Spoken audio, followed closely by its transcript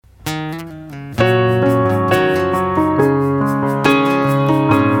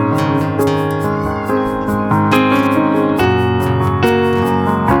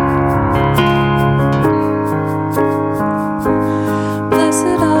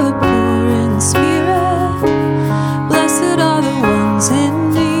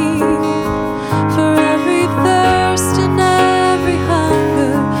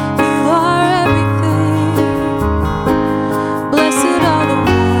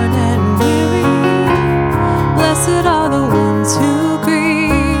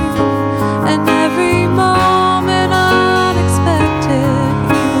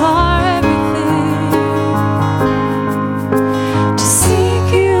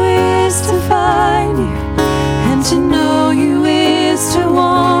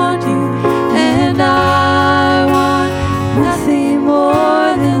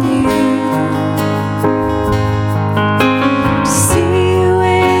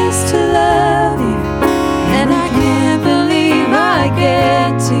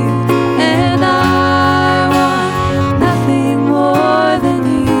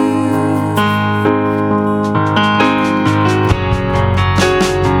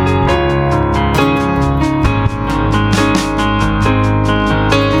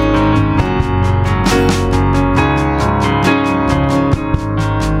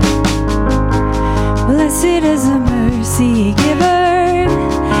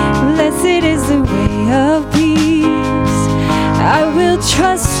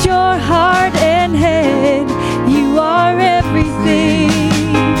trust your heart and head. You are everything.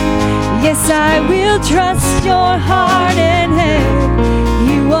 Yes, I will trust your heart and head.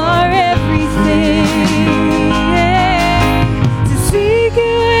 You are everything. To seek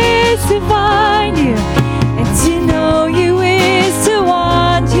you is to find you, and to know you is to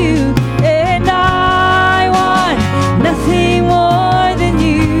want you. And I want nothing more than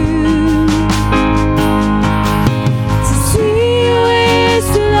you. To see you is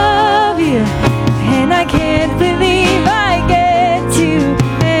to love you, and I can't believe I get to.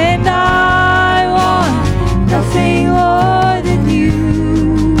 And I want nothing more than you.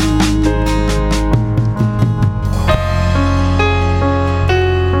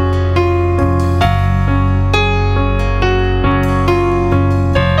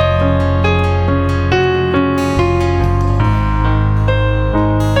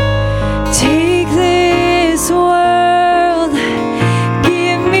 Take this world,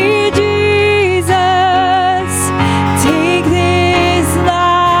 give me Jesus. Take this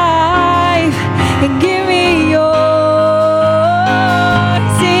life and give me yours.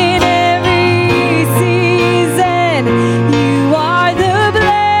 In every season, you are the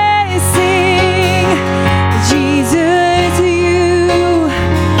blessing. Jesus, you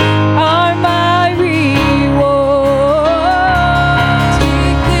are my reward.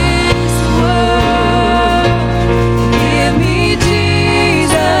 Take this world, give me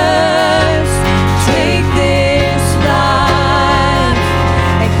Jesus. Take this life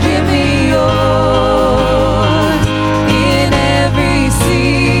and give me yours. In every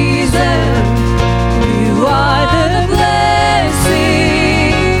season, you are the blessing.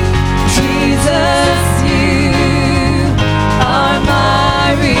 Jesus, you are my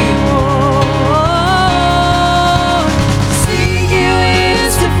reward. Seek you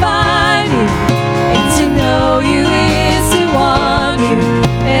is to find you, and to know you is to want you.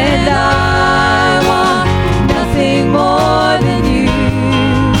 And I want nothing more than you.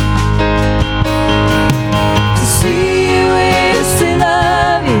 To see you is to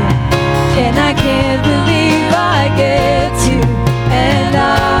love you, and I can't believe I get to. And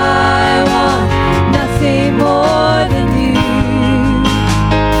I want nothing more than you.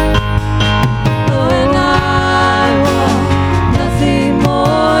 Oh, and I want nothing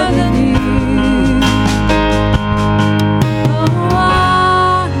more than you. Oh, I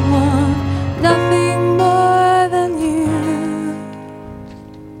want nothing more than you.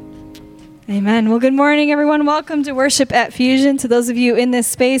 Amen. Well, good morning, everyone. Welcome to Worship at Fusion. To those of you in this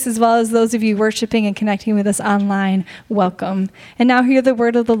space, as well as those of you worshiping and connecting with us online, welcome. And now hear the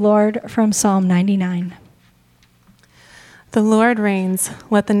word of the Lord from Psalm 99. The Lord reigns,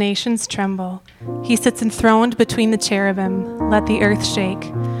 let the nations tremble. He sits enthroned between the cherubim, let the earth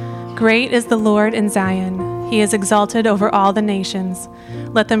shake. Great is the Lord in Zion. He is exalted over all the nations.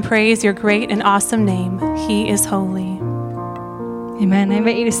 Let them praise your great and awesome name. He is holy. Amen. I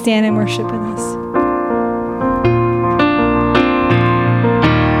invite you to stand and worship with us.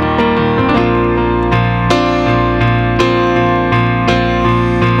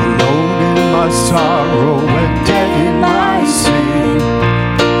 Alone in my sorrow and dead in my sin,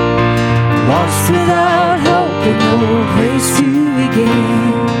 lost without hope and no place to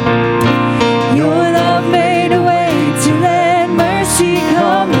begin. Your love made a way to let mercy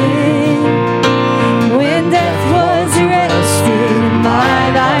come in. When death was arrested,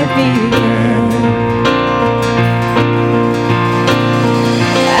 my life began.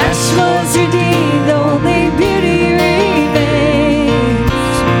 Ash was redeemed, only beauty remains.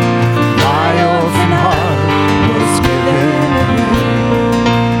 My orphan heart was given away.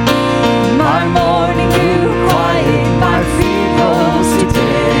 My mourning grew quiet, my feet rose to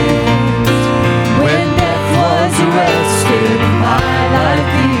dance. When death was arrested, my life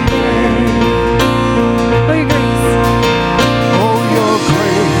began. Oh, your grace. Oh, your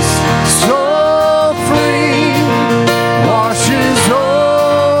grace, so free, washes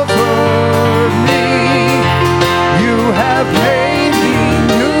over me. You have made me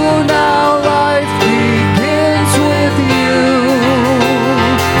new, now life begins with you.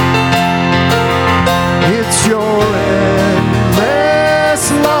 It's your endless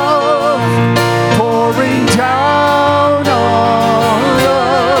love pouring down on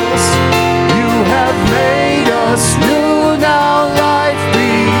us. You have made us new, now life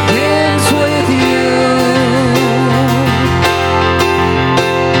begins with you.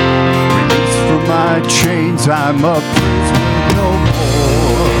 Released from my chains, I'm a prisoner no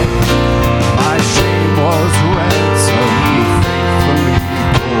more. My shame was ransom he faithfully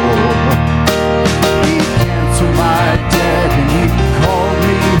bore. He canceled my debt and he called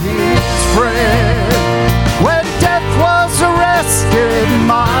me his friend. When death was arrested,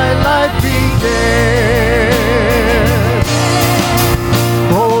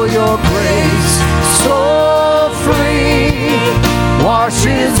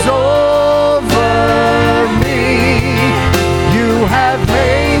 washes over me. You have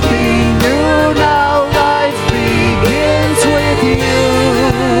made me new, now life begins with you.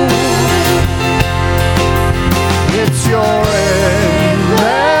 It's your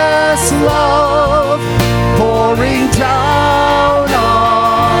endless love pouring down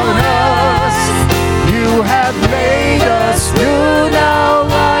on us. You have made us new, now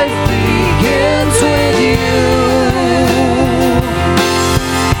life begins with you.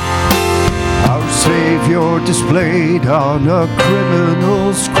 Our Savior displayed on a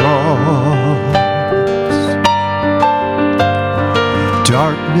criminal's cross.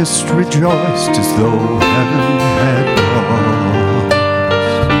 Darkness rejoiced as though heaven had lost.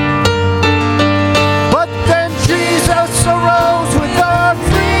 But then Jesus arose with our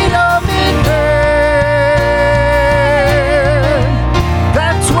freedom in hand.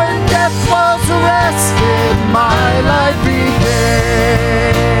 That's when death was arrested, my life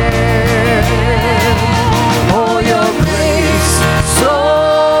began. Oh, your grace so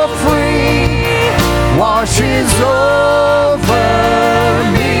free washes over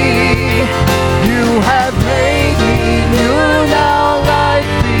me. You have made me new, now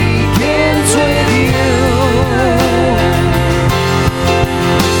life begins with you.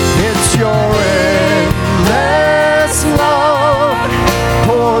 It's your endless love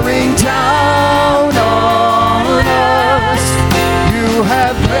pouring down on us. You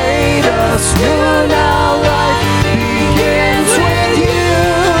have made us new, now life begins with you.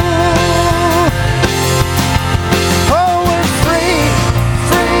 Oh, we're free,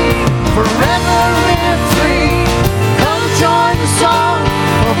 free, forever and free. Come join the song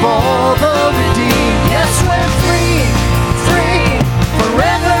of all the redeemed. Yes, we're free, free,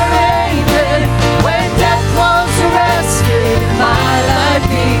 forever amen. When death was arrested, my life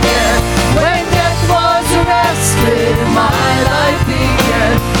began. When death was arrested, my life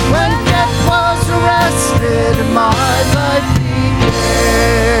began. When death was arrested, my life began.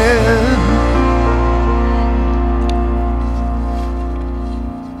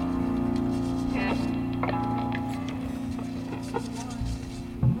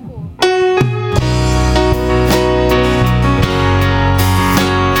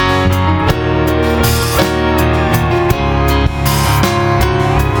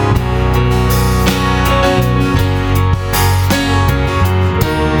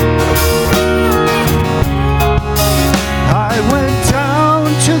 I went down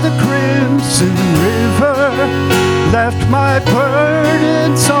to the crimson river, left my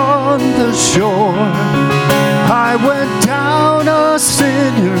burdens on the shore. I went down a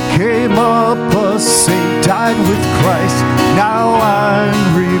sinner, came up a saint, died with Christ, now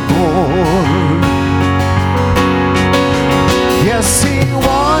I'm reborn. Yes, he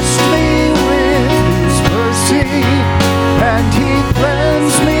washed me with his mercy, and he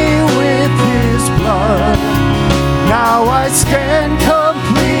cleansed me with his blood. Now I stand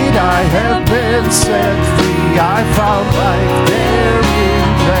complete, I have been set free. I found life there in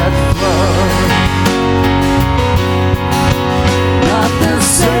that flood. Not the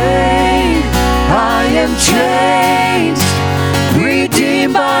same, I am changed,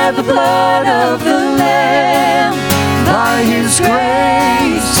 redeemed by the blood of the Lamb. By his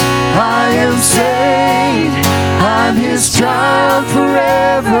grace, I am saved, I'm his child,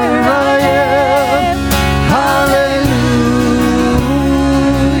 forever I am. Hallelujah,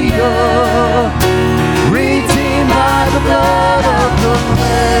 redeemed by the blood of the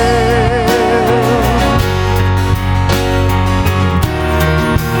Lamb.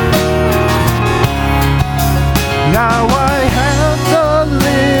 Now I have the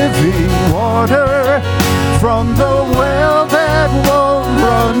living water from the well that won't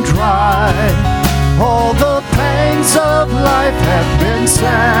run dry. All the pangs of life have been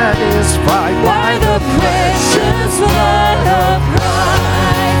satisfied by the precious blood of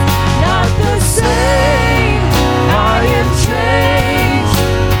Christ. Not the same, I am changed,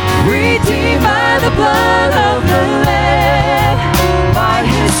 redeemed by the blood of the Lamb. By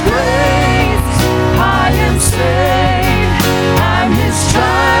his grace, I am saved, I'm his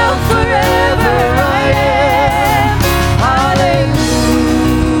child, forever I am. Hallelujah,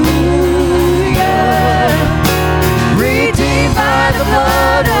 redeemed by the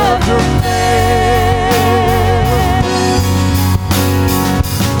blood of the Lamb.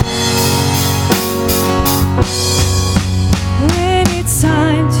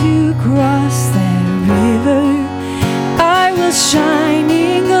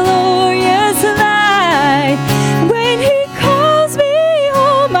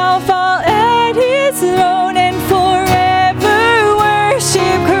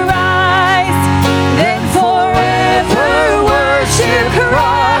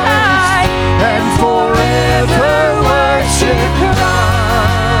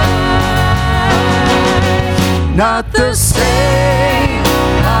 not the same.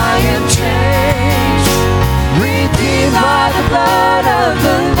 I am changed, redeemed by the blood of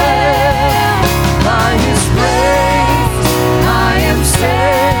the Lamb. By His grace, I am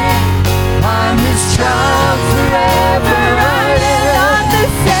saved. I'm His child forever. I am not the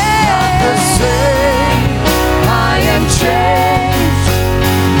same. I am changed,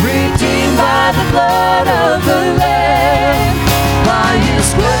 redeemed by the blood of the Lamb. By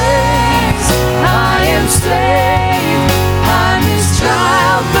His grace, I am saved. I'm His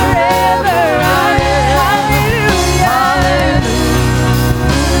child forever. I am.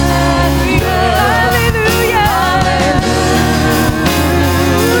 Hallelujah.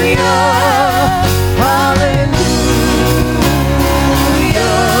 Hallelujah. Hallelujah.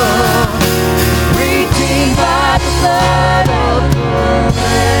 Redeemed by the blood of the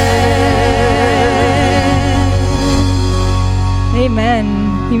Lamb. Amen.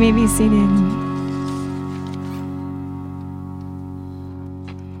 You may be seated.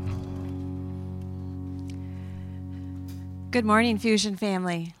 Good morning, Fusion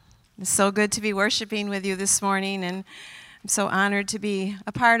family. It's so good to be worshiping with you this morning, and I'm so honored to be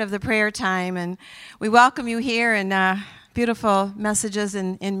a part of the prayer time. And we welcome you here, and beautiful messages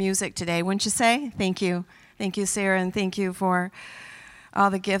and music today, wouldn't you say? Thank you. Thank you, Sarah, and thank you for all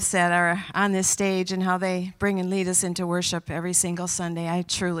the gifts that are on this stage and how they bring and lead us into worship every single Sunday. I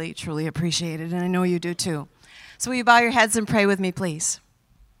truly, truly appreciate it, and I know you do too. So will you bow your heads and pray with me, please?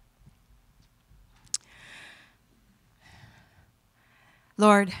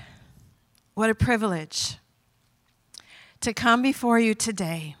 Lord, what a privilege to come before you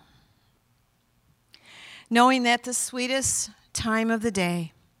today, knowing that the sweetest time of the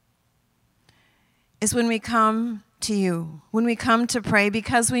day is when we come to you, when we come to pray,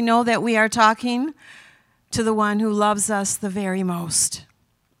 because we know that we are talking to the one who loves us the very most.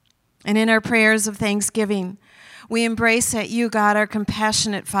 And in our prayers of thanksgiving, we embrace that you, God, our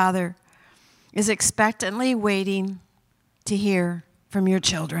compassionate Father, is expectantly waiting to hear from your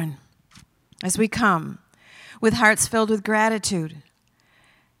children as we come with hearts filled with gratitude,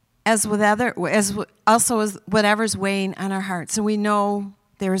 as whatever's weighing on our hearts. And we know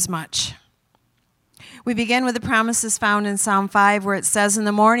there is much. We begin with the promises found in Psalm 5, where it says, "In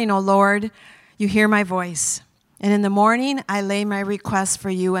the morning, O Lord, you hear my voice. And in the morning, I lay my request for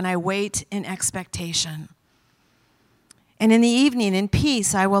you, and I wait in expectation. And in the evening, in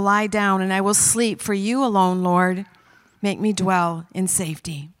peace, I will lie down, and I will sleep. For you alone, Lord, make me dwell in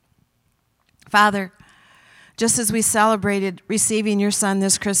safety." Father, just as we celebrated receiving your Son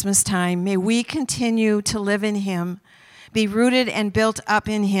this Christmas time, may we continue to live in him, be rooted and built up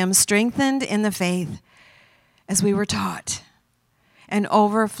in him, strengthened in the faith as we were taught, and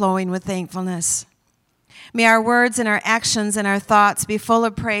overflowing with thankfulness. May our words and our actions and our thoughts be full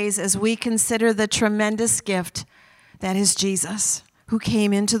of praise as we consider the tremendous gift that is Jesus, who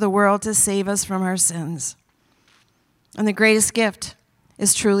came into the world to save us from our sins. And the greatest gift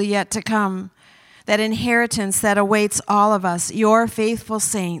is truly yet to come, that inheritance that awaits all of us, your faithful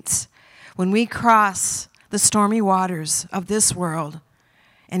saints, when we cross the stormy waters of this world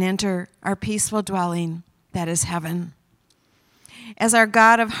and enter our peaceful dwelling that is heaven. As our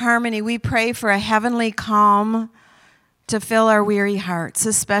God of harmony, we pray for a heavenly calm to fill our weary hearts,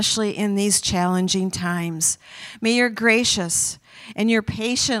 especially in these challenging times. May your gracious and your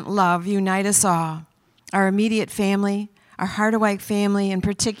patient love unite us all, our immediate family, our Harderwyk family, in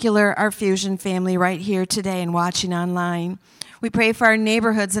particular our Fusion family right here today and watching online. We pray for our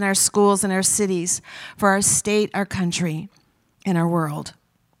neighborhoods and our schools and our cities, for our state, our country, and our world.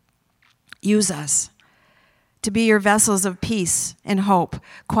 Use us to be your vessels of peace and hope.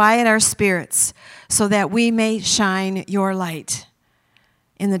 Quiet our spirits so that we may shine your light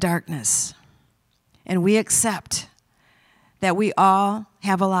in the darkness. And we accept that we all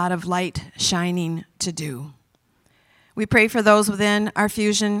have a lot of light shining to do. We pray for those within our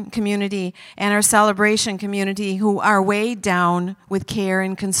Fusion community and our Celebration community who are weighed down with care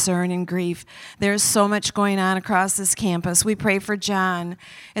and concern and grief. There's so much going on across this campus. We pray for John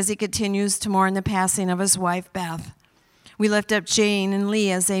as he continues to mourn the passing of his wife, Beth. We lift up Jane and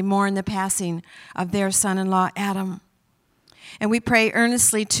Lee as they mourn the passing of their son-in-law, Adam. And we pray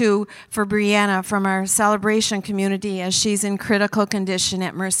earnestly, too, for Brianna from our Celebration community as she's in critical condition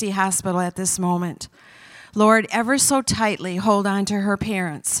at Mercy Hospital at this moment. Lord, ever so tightly hold on to her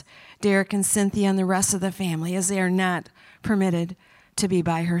parents, Derek and Cynthia, and the rest of the family, as they are not permitted to be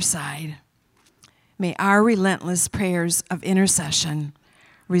by her side. May our relentless prayers of intercession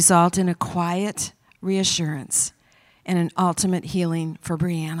result in a quiet reassurance and an ultimate healing for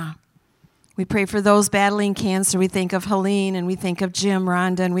Brianna. We pray for those battling cancer. We think of Helene, and we think of Jim,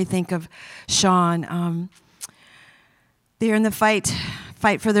 Rhonda, and we think of Sean. They're in the fight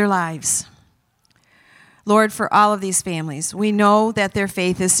for their lives. Lord, for all of these families, we know that their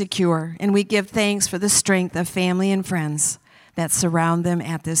faith is secure, and we give thanks for the strength of family and friends that surround them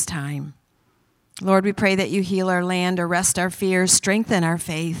at this time. Lord, we pray that you heal our land, arrest our fears, strengthen our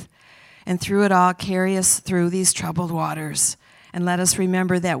faith, and through it all, carry us through these troubled waters. And let us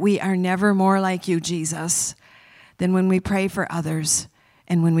remember that we are never more like you, Jesus, than when we pray for others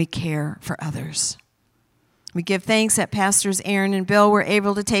and when we care for others. We give thanks that Pastors Aaron and Bill were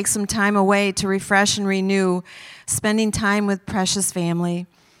able to take some time away to refresh and renew, spending time with precious family.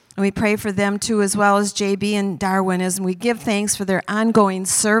 And we pray for them too, as well as JB and Darwin, as we give thanks for their ongoing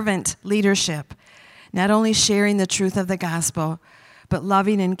servant leadership, not only sharing the truth of the gospel, but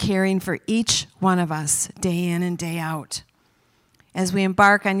loving and caring for each one of us day in and day out. As we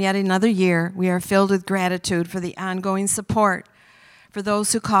embark on yet another year, we are filled with gratitude for the ongoing support for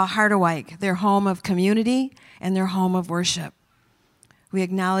those who call Harderwyk their home of community and their home of worship. We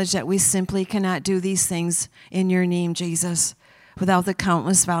acknowledge that we simply cannot do these things in your name, Jesus, without the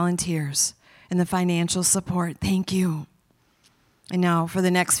countless volunteers and the financial support. Thank you. And now for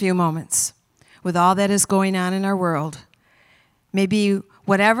the next few moments, with all that is going on in our world, maybe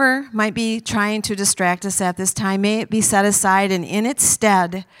whatever might be trying to distract us at this time, may it be set aside, and in its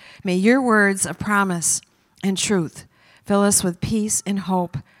stead, may your words of promise and truth fill us with peace and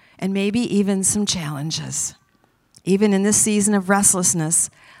hope, and maybe even some challenges. Even in this season of restlessness,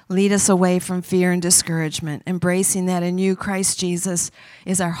 lead us away from fear and discouragement, embracing that in you, Christ Jesus,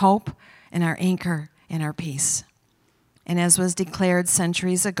 is our hope and our anchor and our peace. And as was declared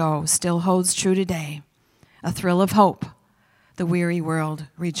centuries ago, still holds true today, a thrill of hope, the weary world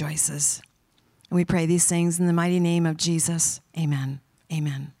rejoices. And we pray these things in the mighty name of Jesus. Amen.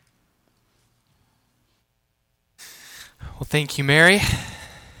 Amen. Well, thank you, Mary.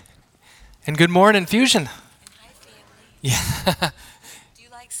 And good morning, Fusion. And hi, family. Yeah. Do you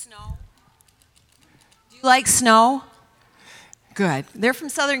like snow? Do you like snow? Good. They're from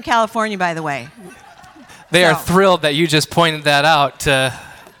Southern California, by the way. They are thrilled that you just pointed that out to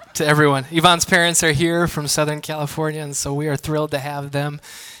everyone. Yvonne's parents are here from Southern California, and so we are thrilled to have them.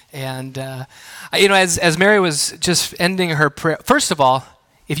 And, as Mary was just ending her prayer, first of all,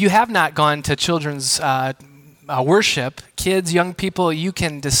 if you have not gone to children's worship, kids, young people, you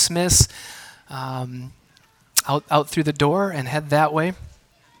can dismiss out through the door and head that way.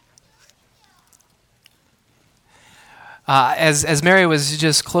 As Mary was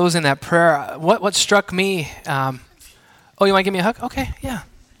just closing that prayer, what struck me, you want to give me a hug? Okay, yeah.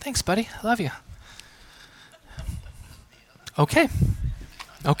 Thanks, buddy. I love you. Okay.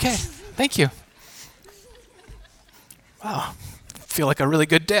 Thank you. Wow. I feel like a really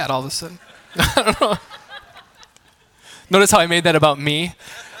good dad all of a sudden. I don't know. Notice how I made that about me?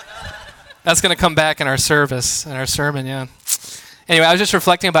 That's going to come back in our service, in our sermon, yeah. Anyway, I was just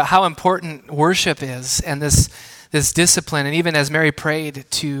reflecting about how important worship is and this discipline, and even as Mary prayed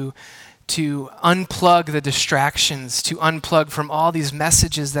to unplug the distractions, to unplug from all these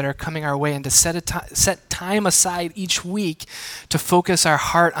messages that are coming our way, and to set time aside each week to focus our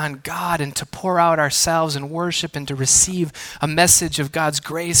heart on God and to pour out ourselves in worship and to receive a message of God's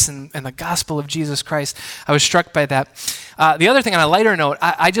grace and the gospel of Jesus Christ. I was struck by that. The other thing, on a lighter note,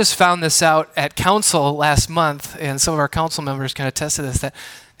 I just found this out at council last month, and some of our council members can attest to this, that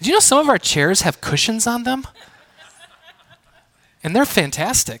did you know some of our chairs have cushions on them? And they're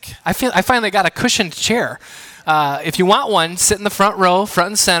fantastic. I finally got a cushioned chair. If you want one, sit in the front row, front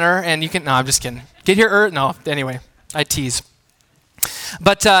and center, and you can, no, I'm just kidding. Get here, anyway, I tease.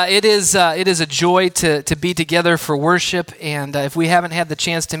 But it is a joy to be together for worship, and if we haven't had the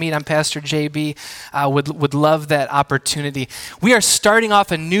chance to meet, I'm Pastor JB. Would love that opportunity. We are starting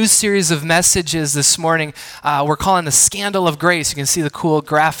off a new series of messages this morning. We're calling the Scandal of Grace. You can see the cool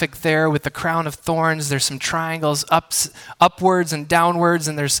graphic there with the crown of thorns. There's some triangles upwards and downwards,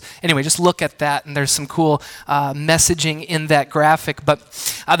 and just look at that, and there's some cool messaging in that graphic. But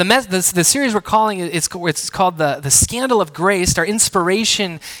the series we're calling it's called the Scandal of Grace. Our inspiration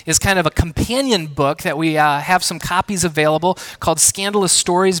is kind of a companion book that we have some copies available called Scandalous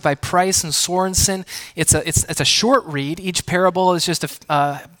Stories by Price and Sorensen. It's a short read. Each parable is just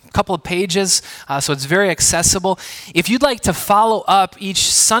a couple of pages, so it's very accessible. If you'd like to follow up each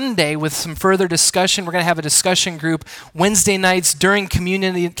Sunday with some further discussion, we're going to have a discussion group Wednesday nights during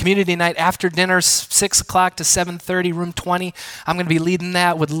community night after dinner, 6 o'clock to 7:30, room 20. I'm going to be leading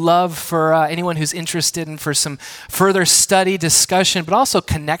that. Would love for anyone who's interested in for some further study, discussion, but also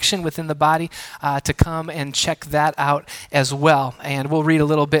connection within the body to come and check that out as well. And we'll read a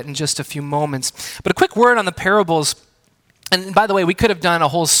little bit in just a few moments. But a quick word on the parables. And by the way, we could have done a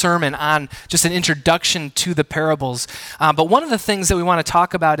whole sermon on just an introduction to the parables. But one of the things that we want to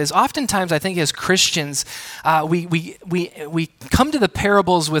talk about is oftentimes, I think as Christians, we come to the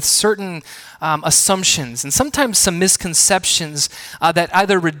parables with certain assumptions and sometimes some misconceptions that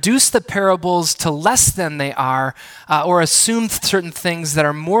either reduce the parables to less than they are or assume certain things that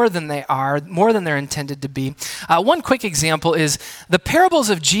are more than they are, more than they're intended to be. One quick example is the parables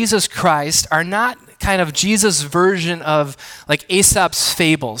of Jesus Christ are not kind of Jesus' version of like Aesop's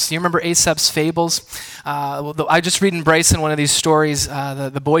fables. Do you remember Aesop's fables? I just read in Bryson one of these stories,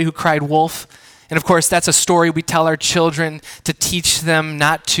 the boy who cried wolf. And of course, that's a story we tell our children to teach them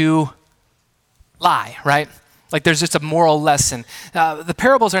not to lie, right? Like there's just a moral lesson. The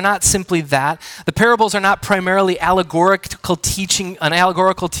parables are not simply that. The parables are not primarily an allegorical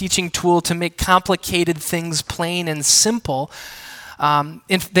teaching tool to make complicated things plain and simple.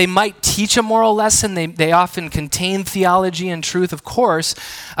 They might teach a moral lesson. They often contain theology and truth, of course.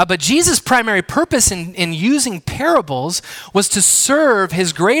 But Jesus' primary purpose in using parables was to serve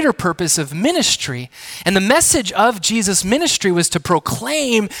his greater purpose of ministry. And the message of Jesus' ministry was to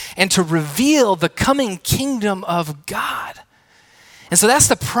proclaim and to reveal the coming kingdom of God. And so that's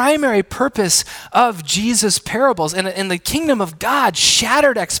the primary purpose of Jesus' parables. And the kingdom of God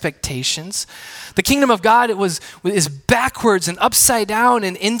shattered expectations. The kingdom of God is backwards and upside down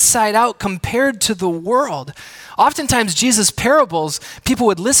and inside out compared to the world. Oftentimes, Jesus' parables, people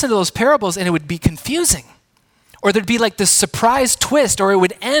would listen to those parables and it would be confusing. Or there'd be like this surprise twist, or it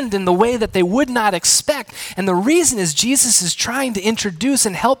would end in the way that they would not expect. And the reason is Jesus is trying to introduce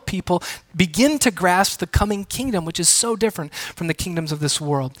and help people begin to grasp the coming kingdom, which is so different from the kingdoms of this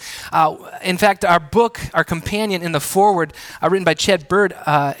world. In fact, our book, our companion in the foreword, written by Chad Bird,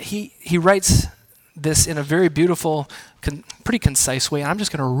 he writes this in a very beautiful, pretty concise way. And I'm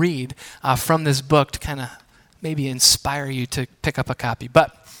just going to read from this book to kind of maybe inspire you to pick up a copy.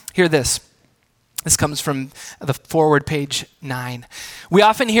 But hear this. This comes from the forward, page 9. We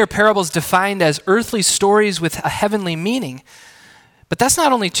often hear parables defined as earthly stories with a heavenly meaning, but that's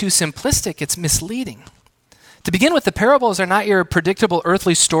not only too simplistic, it's misleading. To begin with, the parables are not your predictable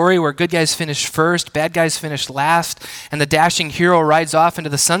earthly story where good guys finish first, bad guys finish last, and the dashing hero rides off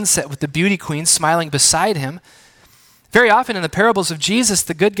into the sunset with the beauty queen smiling beside him. Very often in the parables of Jesus,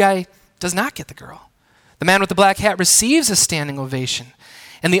 the good guy does not get the girl. The man with the black hat receives a standing ovation,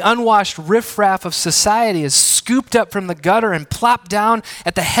 and the unwashed riffraff of society is scooped up from the gutter and plopped down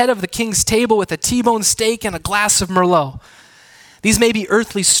at the head of the king's table with a T-bone steak and a glass of Merlot. These may be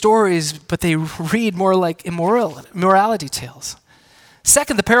earthly stories, but they read more like immorality tales.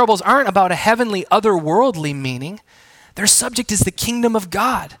 Second, the parables aren't about a heavenly, otherworldly meaning. Their subject is the kingdom of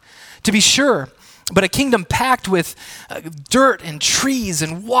God, to be sure, but a kingdom packed with dirt and trees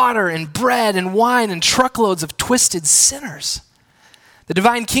and water and bread and wine and truckloads of twisted sinners. The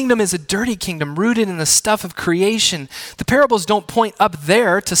divine kingdom is a dirty kingdom rooted in the stuff of creation. The parables don't point up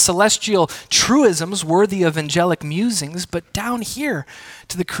there to celestial truisms worthy of angelic musings, but down here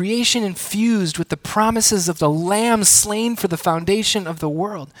to the creation infused with the promises of the Lamb slain for the foundation of the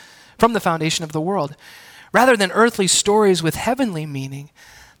world, from the foundation of the world. Rather than earthly stories with heavenly meaning,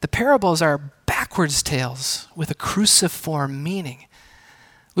 the parables are backwards tales with a cruciform meaning.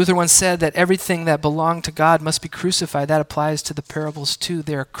 Luther once said that everything that belonged to God must be crucified. That applies to the parables too.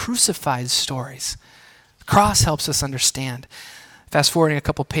 They are crucified stories. The cross helps us understand. Fast forwarding a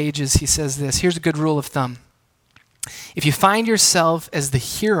couple pages, he says this. Here's a good rule of thumb. If you find yourself as the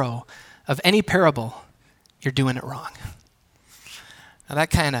hero of any parable, you're doing it wrong. Now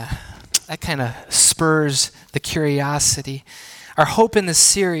that kind of spurs the curiosity. Our hope in this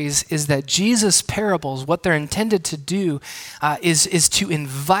series is that Jesus' parables, what they're intended to do, is to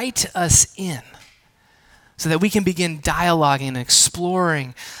invite us in so that we can begin dialoguing and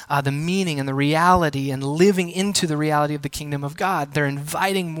exploring the meaning and the reality and living into the reality of the kingdom of God. They're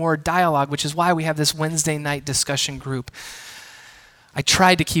inviting more dialogue, which is why we have this Wednesday night discussion group. I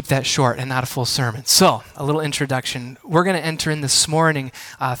tried to keep that short and not a full sermon. So, a little introduction. We're going to enter in this morning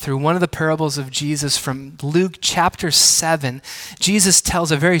through one of the parables of Jesus from Luke chapter 7. Jesus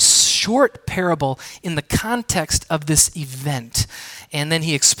tells a very short parable in the context of this event, and then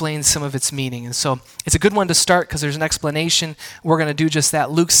he explains some of its meaning. And so, it's a good one to start because there's an explanation. We're going to do just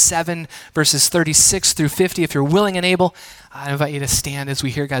that. Luke 7, verses 36 through 50. If you're willing and able, I invite you to stand as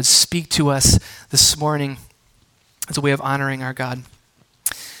we hear God speak to us this morning as a way of honoring our God.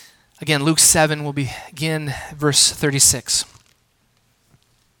 Again, Luke 7 will begin verse 36.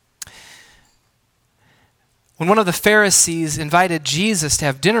 When one of the Pharisees invited Jesus to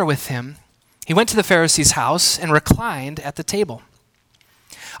have dinner with him, he went to the Pharisee's house and reclined at the table.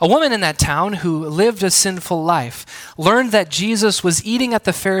 A woman in that town who lived a sinful life learned that Jesus was eating at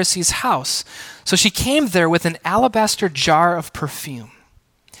the Pharisee's house, so she came there with an alabaster jar of perfume.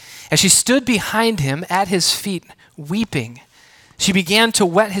 As she stood behind him at his feet, weeping, she began to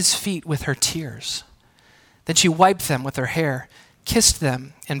wet his feet with her tears. Then she wiped them with her hair, kissed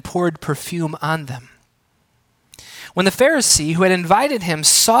them, and poured perfume on them. When the Pharisee who had invited him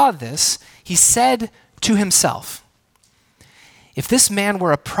saw this, he said to himself, "If this man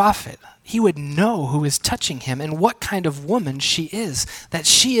were a prophet, he would know who is touching him and what kind of woman she is, that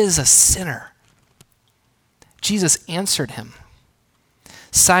she is a sinner." Jesus answered him,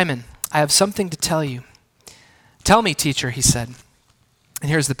 "Simon, I have something to tell you." "Tell me, teacher," he said. And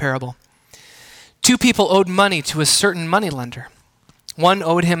here's the parable. 2 people owed money to a certain moneylender. One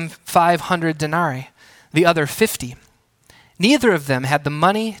owed him 500 denarii, the other 50. Neither of them had the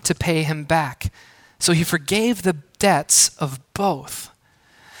money to pay him back, so he forgave the debts of both.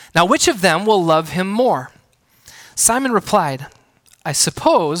 Now, which of them will love him more? Simon replied, "I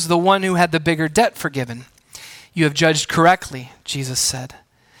suppose the one who had the bigger debt forgiven." "You have judged correctly," Jesus said.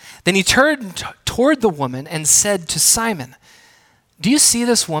 Then he turned toward the woman and said to Simon, "Do you see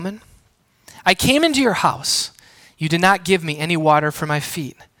this woman? I came into your house. You did not give me any water for my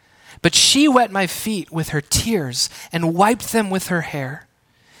feet, but she wet my feet with her tears and wiped them with her hair.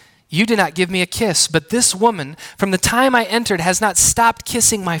 You did not give me a kiss, but this woman, from the time I entered, has not stopped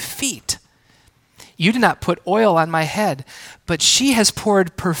kissing my feet. You did not put oil on my head, but she has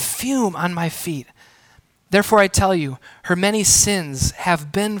poured perfume on my feet. Therefore I tell you, her many sins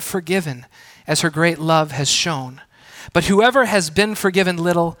have been forgiven, as her great love has shown. But whoever has been forgiven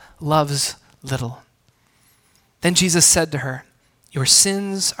little loves little." Then Jesus said to her, "Your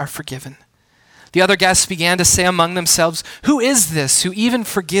sins are forgiven." The other guests began to say among themselves, "Who is this who even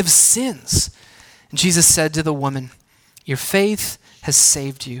forgives sins?" And Jesus said to the woman, "Your faith has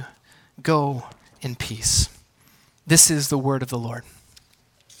saved you. Go in peace." This is the word of the Lord.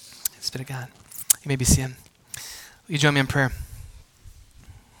 Thanks be to God. You may be seated. Will you join me in prayer?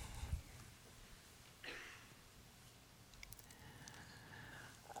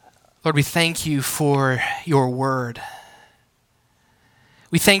 Lord, we thank you for your word.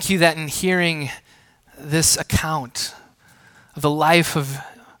 We thank you that in hearing this account of the life of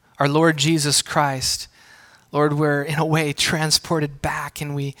our Lord Jesus Christ, Lord, we're in a way transported back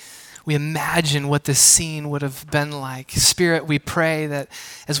and we imagine what this scene would have been like. Spirit, we pray that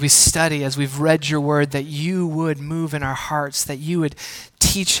as we study, as we've read your word, that you would move in our hearts, that you would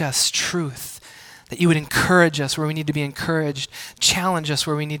teach us truth, that you would encourage us where we need to be encouraged, challenge us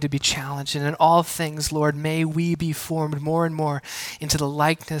where we need to be challenged. And in all things, Lord, may we be formed more and more into the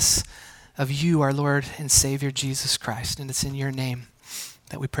likeness of you, our Lord and Savior, Jesus Christ. And it's in your name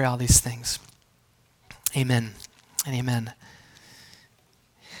that we pray all these things. Amen and amen.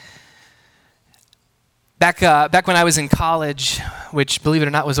 Back when I was in college, which, believe it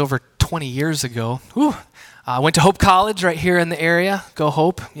or not, was over 20 years ago, I went to Hope College right here in the area. Go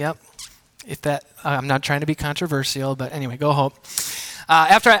Hope, yep. I'm not trying to be controversial, but anyway, go Hope.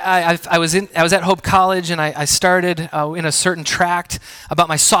 After I was at Hope College and I started in a certain tract. About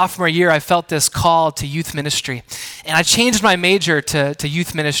my sophomore year, I felt this call to youth ministry. And I changed my major to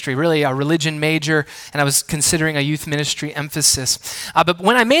youth ministry, really a religion major, and I was considering a youth ministry emphasis. But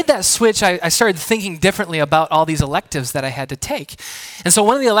when I made that switch, I started thinking differently about all these electives that I had to take. And so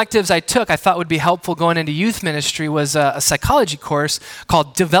one of the electives I took I thought would be helpful going into youth ministry was a psychology course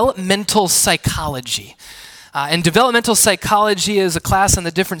called Developmental Psychology. And developmental psychology is a class on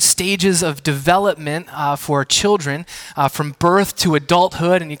the different stages of development for children from birth to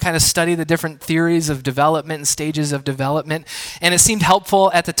adulthood, and you kind of study the different theories of development and stages of development. And it seemed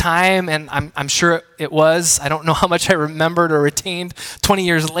helpful at the time, and I'm sure it was. I don't know how much I remembered or retained 20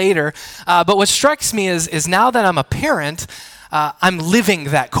 years later. But what strikes me is now that I'm a parent, I'm living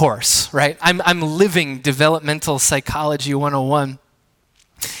that course, right? I'm living Developmental Psychology 101.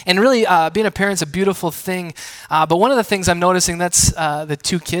 And really, being a parent's a beautiful thing. But one of the things I'm noticing, that's the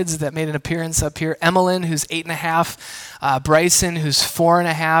 2 kids that made an appearance up here. Emmeline, who's 8.5. Bryson, who's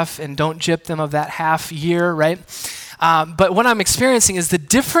 4.5. And don't gyp them of that half year, right? But what I'm experiencing is the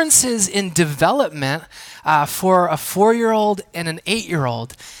differences in development for a 4-year-old and an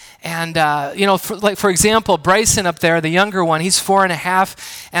 8-year-old. And, for example, Bryson up there, the younger one, he's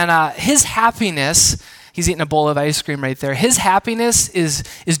 4.5. And his happiness... He's eating a bowl of ice cream right there. His happiness is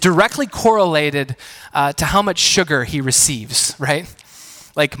directly correlated to how much sugar he receives, right?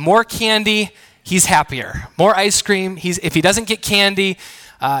 Like more candy, he's happier. More ice cream, if he doesn't get candy,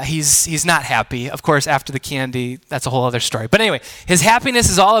 he's not happy. Of course, after the candy, that's a whole other story. But anyway, his happiness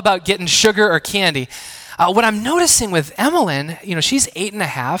is all about getting sugar or candy. What I'm noticing with Emmeline, she's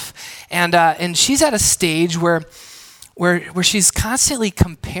 8.5, and she's at a stage where she's constantly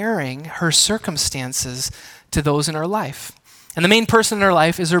comparing her circumstances to those in her life. And the main person in her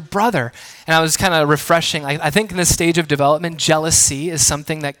life is her brother. And I was kind of refreshing. I think in this stage of development, jealousy is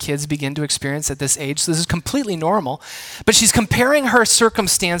something that kids begin to experience at this age. So this is completely normal. But she's comparing her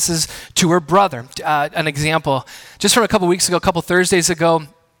circumstances to her brother. An example, just from a couple Thursdays ago,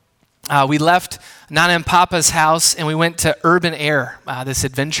 we left Nana and Papa's house and we went to Urban Air, this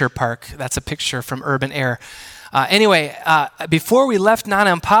adventure park. That's a picture from Urban Air. Before we left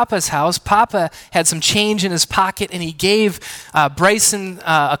Nana and Papa's house, Papa had some change in his pocket, and he gave Bryson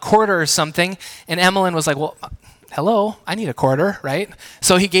a quarter or something, and Emmeline was like, well, hello, I need a quarter, right?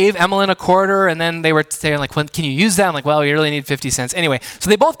 So he gave Emmeline a quarter, and then they were saying, like, when can you use that? I'm like, well, we really need 50 cents. Anyway, so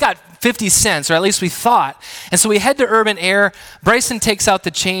they both got 50 cents, or at least we thought. And so we head to Urban Air. Bryson takes out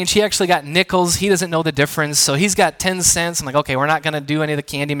the change. He actually got nickels. He doesn't know the difference, so he's got 10 cents. I'm like, okay, we're not going to do any of the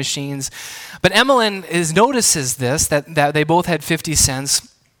candy machines. But Emmeline notices this, that they both had 50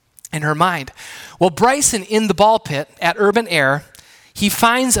 cents in her mind. Well, Bryson, in the ball pit at Urban Air, he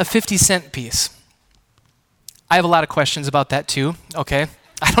finds a 50-cent piece. I have a lot of questions about that too, okay?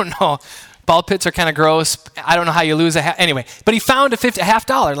 I don't know. Ball pits are kind of gross. I don't know how you lose anyway, but he found a half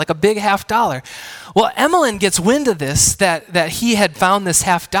dollar, like a big $50. Well, Emmeline gets wind of this, that he had found this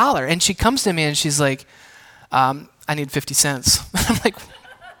 $50, and she comes to me and she's like, I need 50 cents.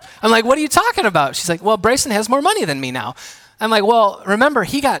 I'm like, what are you talking about? She's like, well, Bryson has more money than me now. I'm like, well, remember,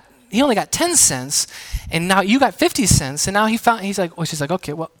 he only got 10 cents, and now you got 50 cents, and now she's like,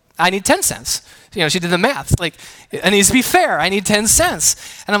 okay, well, I need 10 cents. She did the math. Like, it needs to be fair. I need 10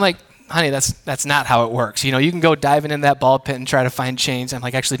 cents. And I'm like, honey, that's not how it works. You can go diving in that ball pit and try to find change. I'm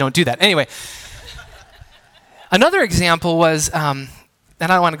like, actually, don't do that. Anyway, another example was, and I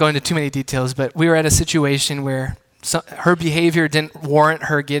don't want to go into too many details, but we were at a situation where her behavior didn't warrant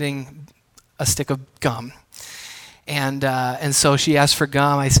her getting a stick of gum. And so she asked for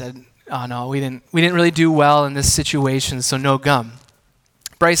gum. I said, oh, no, we didn't really do well in this situation, so no gum.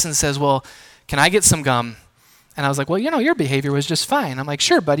 Bryson says, well, can I get some gum? And I was like, well, your behavior was just fine. I'm like,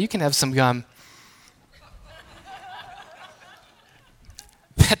 sure, buddy, you can have some gum.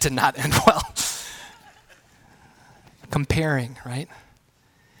 That did not end well. Comparing, right?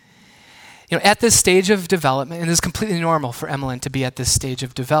 At this stage of development, and it's completely normal for Emmeline to be at this stage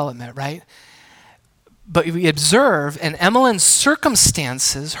of development, right? But we observe in Emmeline's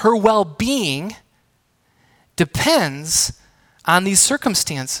circumstances, her well-being depends on these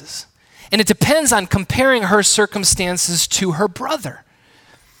circumstances. And it depends on comparing her circumstances to her brother.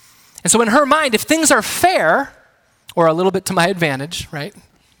 And so in her mind, if things are fair, or a little bit to my advantage, right?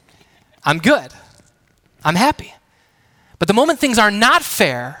 I'm good. I'm happy. But the moment things are not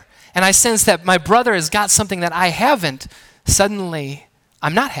fair, and I sense that my brother has got something that I haven't, suddenly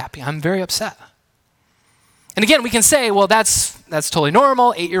I'm not happy. I'm very upset. And again, we can say, well, that's totally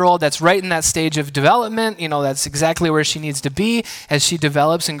normal. 8-year-old, that's right in that stage of development. That's exactly where she needs to be as she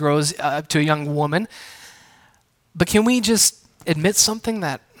develops and grows up to a young woman. But can we just admit something,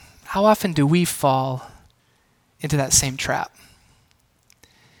 that how often do we fall into that same trap?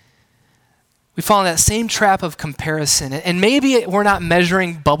 We fall in that same trap of comparison. And maybe we're not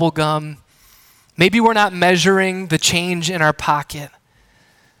measuring bubble gum. Maybe we're not measuring the change in our pocket.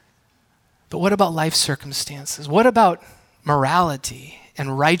 But what about life circumstances? What about morality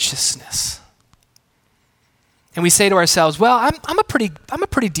and righteousness? And we say to ourselves, well, I'm a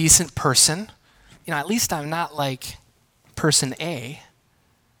pretty decent person. At least I'm not like person A.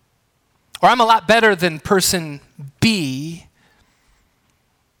 Or I'm a lot better than person B.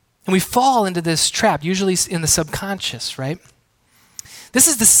 And we fall into this trap, usually in the subconscious, right? This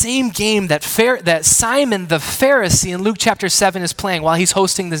is the same game that Simon the Pharisee in Luke chapter 7 is playing while he's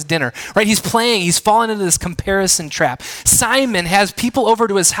hosting this dinner, right? He's fallen into this comparison trap. Simon has people over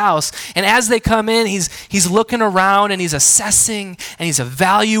to his house, and as they come in, he's looking around and he's assessing and he's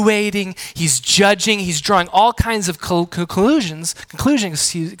evaluating, he's judging, he's drawing all kinds of conclusions,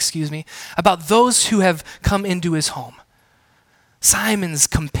 about those who have come into his home. Simon's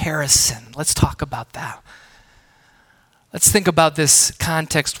comparison. Let's talk about that. Let's think about this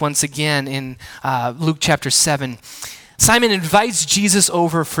context once again in Luke chapter 7. Simon invites Jesus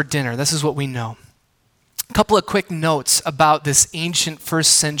over for dinner. This is what we know. A couple of quick notes about this ancient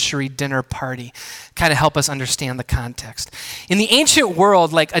first century dinner party, kind of help us understand the context. In the ancient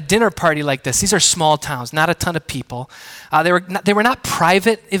world, like a dinner party like this, these are small towns, not a ton of people. They were not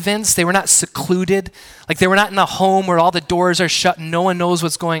private events. They were not secluded. Like they were not in a home where all the doors are shut and no one knows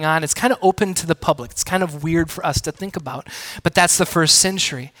what's going on. It's kind of open to the public. It's kind of weird for us to think about, but that's the first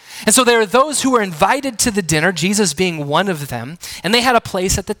century. And so there are those who were invited to the dinner, Jesus being one of them, and they had a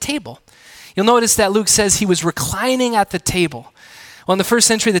place at the table. You'll notice that Luke says he was reclining at the table. Well, in the first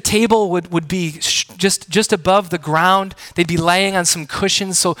century, the table would be just above the ground. They'd be laying on some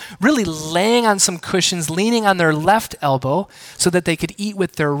cushions. So really laying on some cushions, leaning on their left elbow so that they could eat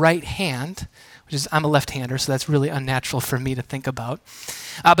with their right hand, which is, I'm a left-hander, so that's really unnatural for me to think about.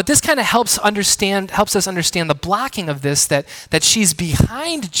 But this kind of helps us understand the blocking of this, that she's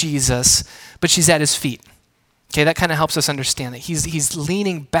behind Jesus, but she's at his feet. Okay, that kind of helps us understand that he's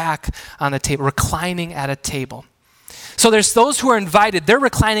leaning back on the table, reclining at a table. So there's those who are invited. They're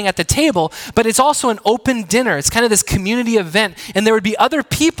reclining at the table, but it's also an open dinner. It's kind of this community event, and there would be other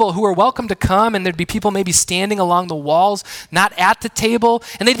people who are welcome to come, and there'd be people maybe standing along the walls, not at the table,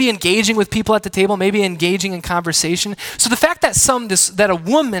 and they'd be engaging with people at the table, maybe engaging in conversation. So the fact that that a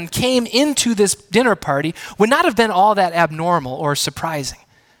woman came into this dinner party would not have been all that abnormal or surprising.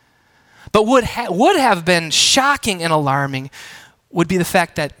 But would have been shocking and alarming would be the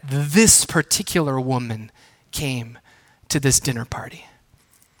fact that this particular woman came to this dinner party.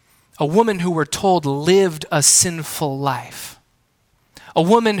 A woman who we're told lived a sinful life. A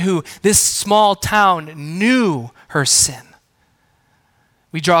woman who this small town knew her sin.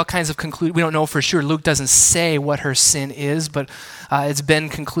 We draw all kinds of conclusions. We don't know for sure. Luke doesn't say what her sin is, but it's been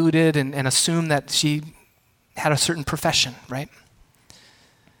concluded and assumed that she had a certain profession, right?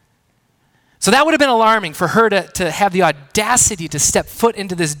 So that would have been alarming for her to have the audacity to step foot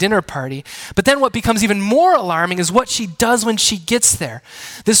into this dinner party. But then what becomes even more alarming is what she does when she gets there.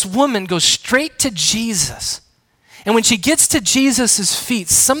 This woman goes straight to Jesus. And when she gets to Jesus' feet,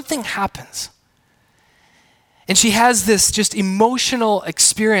 something happens. And she has this just emotional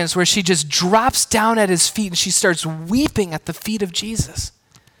experience where she just drops down at his feet and she starts weeping at the feet of Jesus.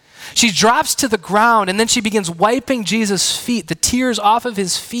 She drops to the ground and then she begins wiping Jesus' feet, the tears off of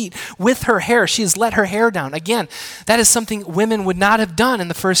his feet with her hair. She has let her hair down. Again, that is something women would not have done in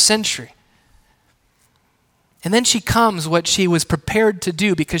the first century. And then she comes what she was prepared to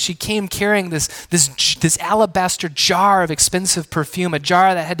do, because she came carrying this alabaster jar of expensive perfume, a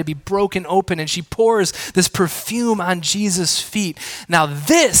jar that had to be broken open, and she pours this perfume on Jesus' feet. Now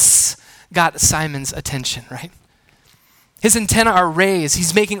this got Simon's attention, right? His antennae are raised.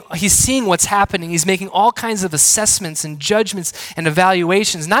 He's seeing what's happening. He's making all kinds of assessments and judgments and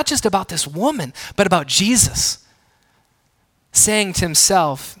evaluations, not just about this woman, but about Jesus. Saying to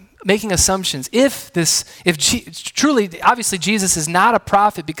himself, making assumptions, truly, obviously Jesus is not a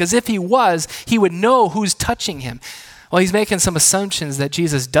prophet, because if he was, he would know who's touching him. Well, he's making some assumptions that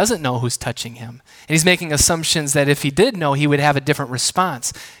Jesus doesn't know who's touching him. And he's making assumptions that if he did know, he would have a different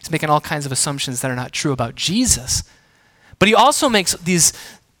response. He's making all kinds of assumptions that are not true about Jesus. But he also makes this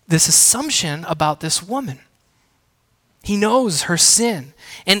assumption about this woman. He knows her sin.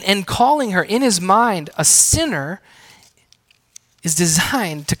 And calling her in his mind a sinner is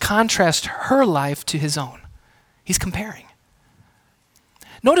designed to contrast her life to his own. He's comparing.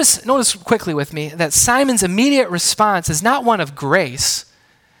 Notice quickly with me that Simon's immediate response is not one of grace,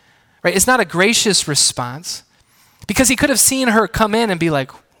 right? It's not a gracious response, because he could have seen her come in and be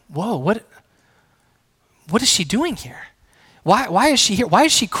like, whoa, what is she doing here? Why is she here? Why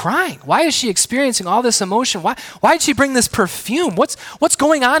is she crying? Why is she experiencing all this emotion? Why did she bring this perfume? What's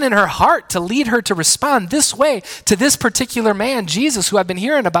going on in her heart to lead her to respond this way to this particular man, Jesus, who I've been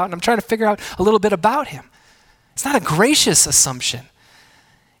hearing about, and I'm trying to figure out a little bit about him? It's not a gracious assumption.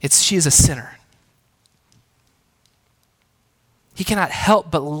 She is a sinner. He cannot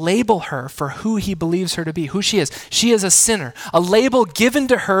help but label her for who he believes her to be, who she is. She is a sinner, a label given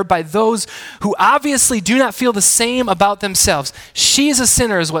to her by those who obviously do not feel the same about themselves. She's a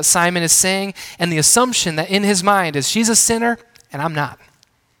sinner is what Simon is saying, and the assumption that in his mind is she's a sinner and I'm not.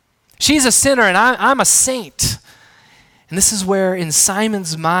 She's a sinner and I'm a saint. And this is where in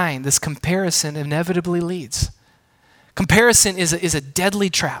Simon's mind this comparison inevitably leads. Comparison is a deadly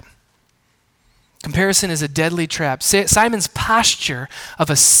trap. Comparison is a deadly trap. Simon's posture of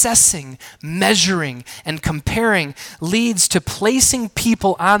assessing, measuring, and comparing leads to placing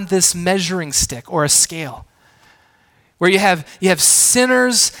people on this measuring stick or a scale, where you have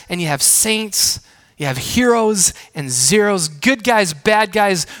sinners and you have saints, you have heroes and zeros, good guys, bad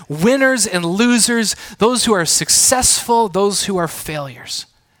guys, winners and losers, those who are successful, those who are failures.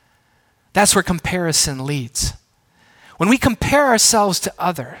 That's where comparison leads. When we compare ourselves to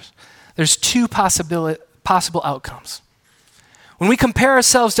others, there's two possible outcomes. When we compare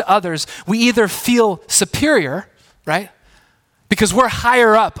ourselves to others, we either feel superior, right? Because we're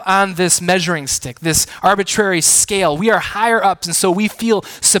higher up on this measuring stick, this arbitrary scale. We are higher up, and so we feel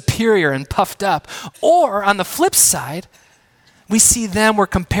superior and puffed up. Or on the flip side, we see them, we're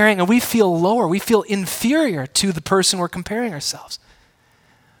comparing, and we feel lower. We feel inferior to the person we're comparing ourselves.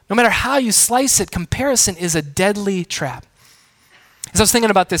 No matter how you slice it, comparison is a deadly trap. As I was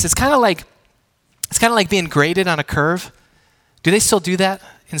thinking about this, it's kind of like being graded on a curve. Do they still do that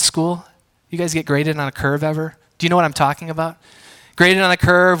in school? You guys get graded on a curve ever? Do you know what I'm talking about? Graded on a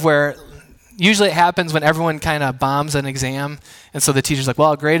curve where usually it happens when everyone kind of bombs an exam, and so the teacher's like,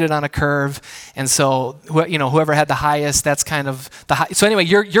 well, graded on a curve, and so whoever had the highest, that's kind of the high. So anyway,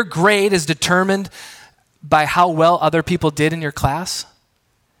 your grade is determined by how well other people did in your class.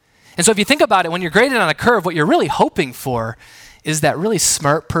 And so if you think about it, when you're graded on a curve, what you're really hoping for is that really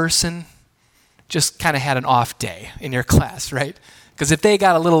smart person just kind of had an off day in your class, right? Because if they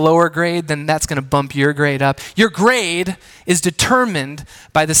got a little lower grade, then that's going to bump your grade up. Your grade is determined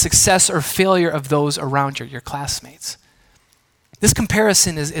by the success or failure of those around you, your classmates. This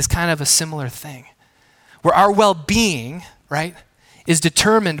comparison is kind of a similar thing, where our well-being, right, is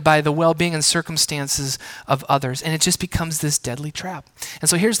determined by the well-being and circumstances of others, and it just becomes this deadly trap. And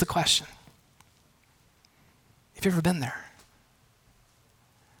so here's the question. Have you ever been there?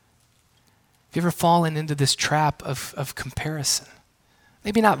 Have you ever fallen into this trap of comparison?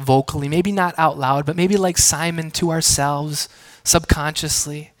 Maybe not vocally, maybe not out loud, but maybe like Simon to ourselves,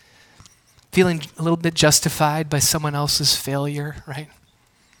 subconsciously, feeling a little bit justified by someone else's failure, right?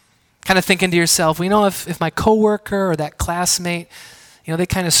 Kind of thinking to yourself, well, if my coworker or that classmate, they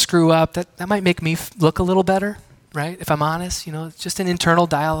kind of screw up, that might make me look a little better, right? If I'm honest, it's just an internal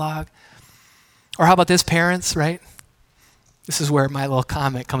dialogue. Or how about this, parents, right? This is where my little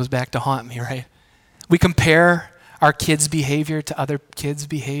comment comes back to haunt me, right? We compare our kids' behavior to other kids'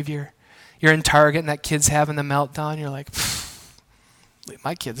 behavior. You're in Target and that kid's having the meltdown. You're like,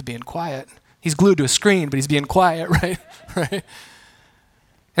 my kid's being quiet. He's glued to a screen, but he's being quiet, right? Right?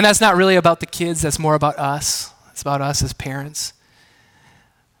 And that's not really about the kids. That's more about us. It's about us as parents.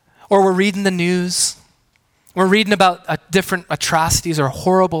 Or we're reading the news. We're reading about different atrocities or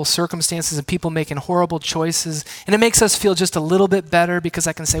horrible circumstances and people making horrible choices. And it makes us feel just a little bit better because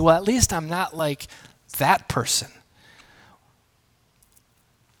I can say, well, at least I'm not like that person.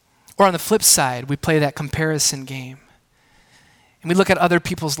 Or on the flip side, we play that comparison game. And we look at other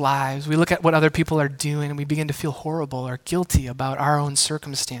people's lives. We look at what other people are doing, and we begin to feel horrible or guilty about our own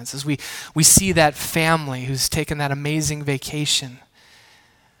circumstances. We see that family who's taken that amazing vacation,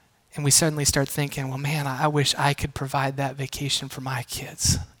 and we suddenly start thinking, well, man, I wish I could provide that vacation for my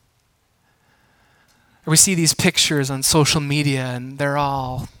kids. Or we see these pictures on social media, and they're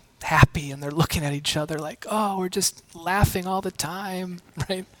all happy, and they're looking at each other like, oh, we're just laughing all the time,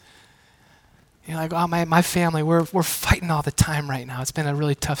 right? Like, oh, my family, we're fighting all the time right now. It's been a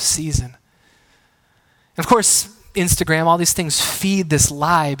really tough season. And of course, Instagram, all these things feed this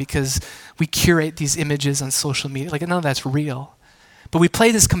lie because we curate these images on social media. Like, none of that's real. But we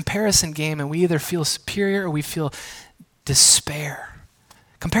play this comparison game, and we either feel superior or we feel despair.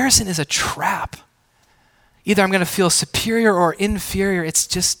 Comparison is a trap. Either I'm going to feel superior or inferior. It's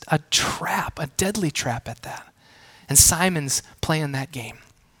just a trap, a deadly trap at that. And Simon's playing that game.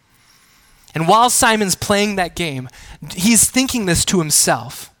 And while Simon's playing that game, he's thinking this to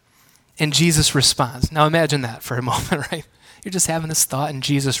himself, and Jesus responds. Now imagine that for a moment, right? You're just having this thought, and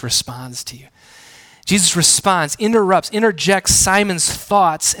Jesus responds to you. Jesus responds, interjects Simon's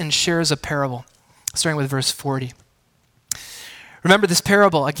thoughts, and shares a parable, starting with verse 40. Remember this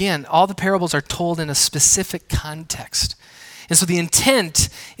parable, again, all the parables are told in a specific context. And so the intent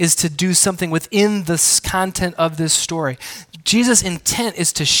is to do something within the content of this story. Jesus' intent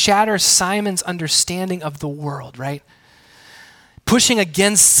is to shatter Simon's understanding of the world, right? Pushing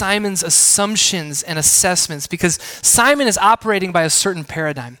against Simon's assumptions and assessments, because Simon is operating by a certain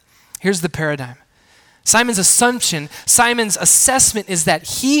paradigm. Here's the paradigm. Simon's assessment is that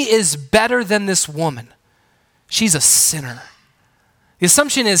he is better than this woman. She's a sinner. The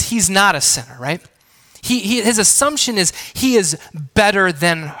assumption is he's not a sinner, right? His assumption is he is better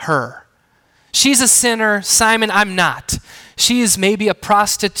than her. She's a sinner. Simon, I'm not. She is maybe a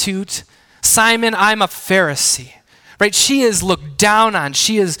prostitute. Simon, I'm a Pharisee. Right? She is looked down on.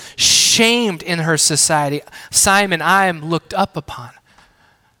 She is shamed in her society. Simon, I am looked up upon.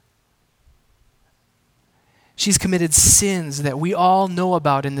 She's committed sins that we all know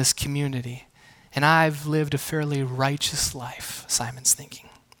about in this community. And I've lived a fairly righteous life, Simon's thinking.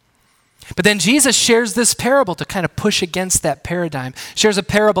 But then Jesus shares this parable to kind of push against that paradigm. Shares a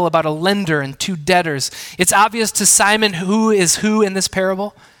parable about a lender and two debtors. It's obvious to Simon who is who in this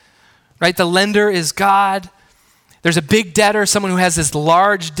parable, right? The lender is God. There's a big debtor, someone who has this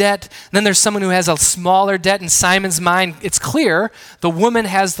large debt. And then there's someone who has a smaller debt. In Simon's mind, it's clear the woman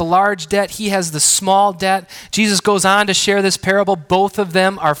has the large debt. He has the small debt. Jesus goes on to share this parable. Both of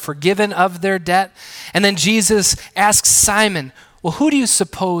them are forgiven of their debt. And then Jesus asks Simon, well, who do you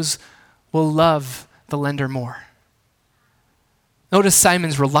suppose will love the lender more? Notice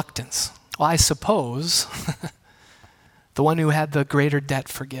Simon's reluctance. Well, I suppose the one who had the greater debt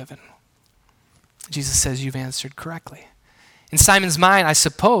forgiven. Jesus says, you've answered correctly. In Simon's mind, I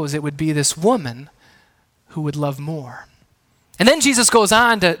suppose it would be this woman who would love more. And then Jesus goes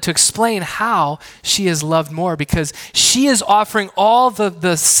on to explain how she is loved more, because she is offering all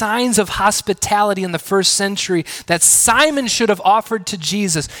the signs of hospitality in the first century that Simon should have offered to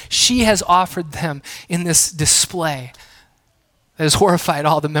Jesus. She has offered them in this display that has horrified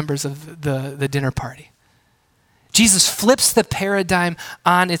all the members of the dinner party. Jesus flips the paradigm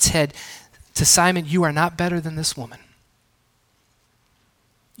on its head. To Simon, you are not better than this woman.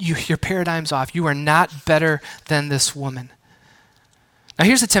 Your paradigm's off. You are not better than this woman. Now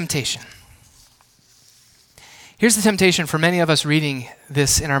here's the temptation. Here's the temptation for many of us reading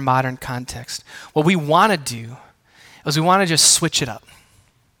this in our modern context. What we want to do is we want to just switch it up.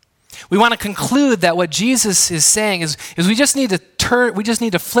 We want to conclude that what Jesus is saying is we just need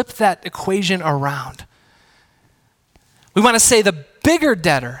to flip that equation around. We want to say the big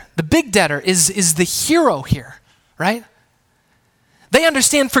debtor is the hero here, right? They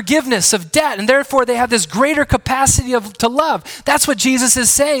understand forgiveness of debt, and therefore they have this greater capacity to love. That's what Jesus is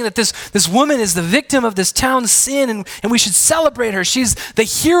saying, that this woman is the victim of this town's sin, and we should celebrate her. She's the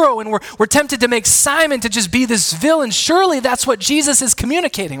hero, and we're tempted to make Simon to just be this villain. Surely that's what Jesus is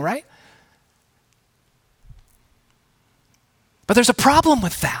communicating, right? But there's a problem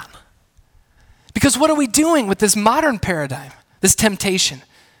with that. Because what are we doing with this modern paradigm, this temptation?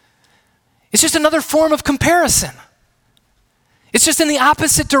 It's just another form of comparison. It's just in the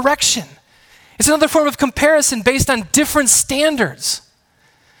opposite direction. It's another form of comparison based on different standards.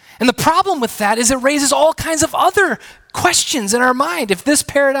 And the problem with that is it raises all kinds of other questions in our mind if this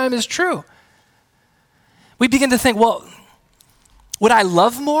paradigm is true. We begin to think, well, would I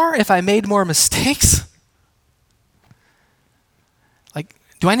love more if I made more mistakes? Like,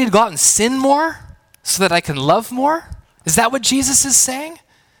 do I need to go out and sin more so that I can love more? Is that what Jesus is saying?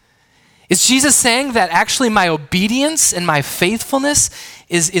 Is Jesus saying that actually my obedience and my faithfulness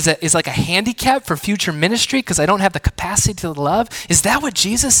is like a handicap for future ministry because I don't have the capacity to love? Is that what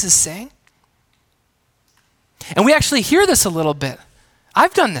Jesus is saying? And we actually hear this a little bit.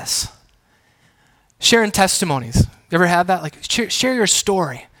 I've done this. Sharing testimonies. You ever have that? Like share your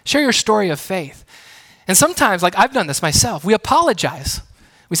story. Share your story of faith. And sometimes, like I've done this myself, we apologize.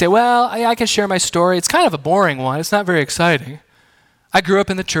 We say, well, I can share my story. It's kind of a boring one. It's not very exciting. I grew up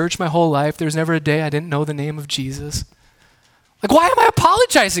in the church my whole life. There's never a day I didn't know the name of Jesus. Like, why am I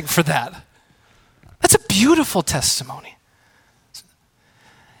apologizing for that? That's a beautiful testimony.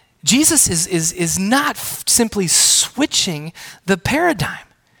 Jesus is not simply switching the paradigm.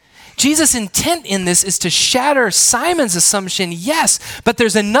 Jesus' intent in this is to shatter Simon's assumption, yes, but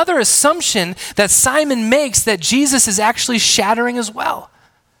there's another assumption that Simon makes that Jesus is actually shattering as well.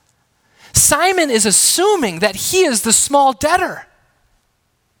 Simon is assuming that he is the small debtor.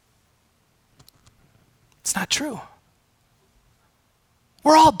 It's not true.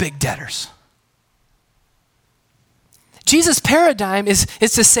 We're all big debtors. Jesus' paradigm is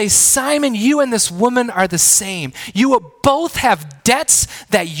to say, Simon, you and this woman are the same. You will both have debts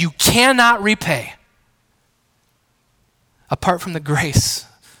that you cannot repay apart from the grace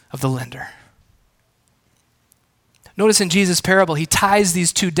of the lender. Notice in Jesus' parable, he ties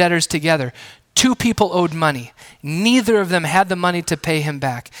these two debtors together. Two people owed money. Neither of them had the money to pay him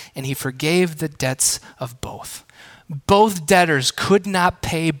back, and he forgave the debts of both. Both debtors could not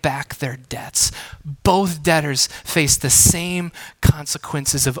pay back their debts. Both debtors faced the same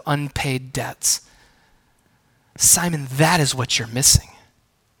consequences of unpaid debts. Simon, that is what you're missing.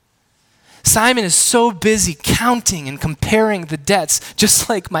 Simon is so busy counting and comparing the debts, just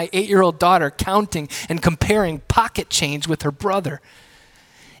like my 8-year-old daughter counting and comparing pocket change with her brother.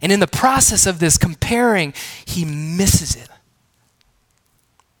 And in the process of this comparing, he misses it.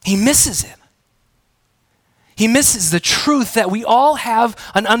 He misses it. He misses the truth that we all have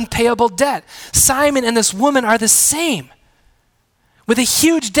an unpayable debt. Simon and this woman are the same, with a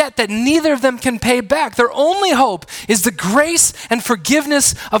huge debt that neither of them can pay back. Their only hope is the grace and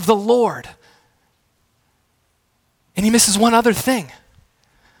forgiveness of the Lord. And he misses one other thing.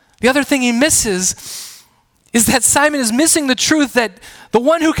 The other thing he misses is that Simon is missing the truth that the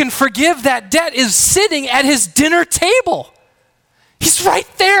one who can forgive that debt is sitting at his dinner table. He's right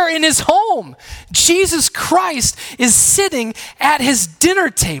there in his home. Jesus Christ is sitting at his dinner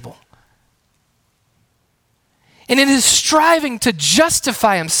table. And in his striving to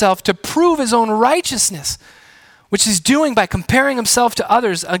justify himself, to prove his own righteousness, which he's doing by comparing himself to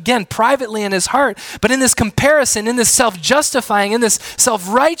others, again, privately in his heart, but in this comparison, in this self-justifying, in this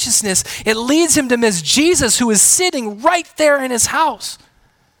self-righteousness, it leads him to miss Jesus, who is sitting right there in his house.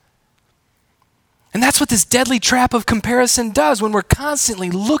 And that's what this deadly trap of comparison does. When we're constantly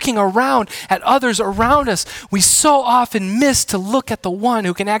looking around at others around us, we so often miss to look at the one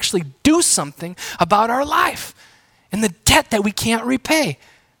who can actually do something about our life and the debt that we can't repay.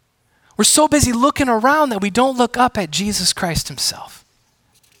 We're so busy looking around that we don't look up at Jesus Christ himself.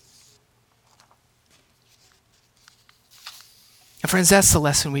 And friends, that's the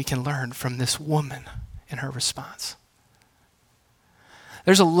lesson we can learn from this woman and her response.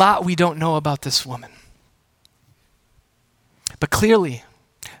 There's a lot we don't know about this woman. But clearly,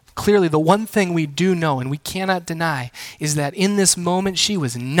 the one thing we do know and we cannot deny is that in this moment, she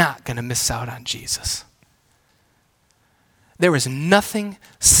was not going to miss out on Jesus. There was nothing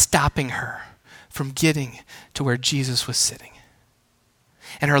stopping her from getting to where Jesus was sitting.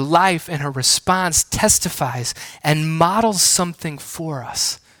 And her life and her response testifies and models something for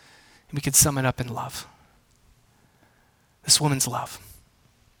us. And we could sum it up in love. This woman's love.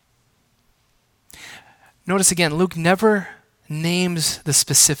 Notice again, Luke never names the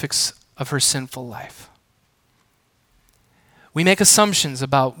specifics of her sinful life. We make assumptions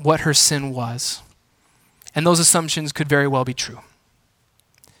about what her sin was, and those assumptions could very well be true.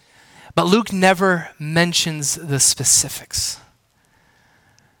 But Luke never mentions the specifics.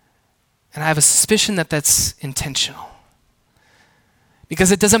 And I have a suspicion that that's intentional.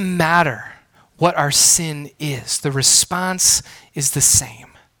 Because it doesn't matter what our sin is. The response is the same.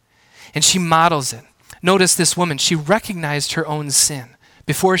 And she models it. Notice this woman, she recognized her own sin.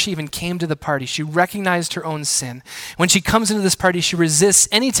 Before she even came to the party, she recognized her own sin. When she comes into this party, she resists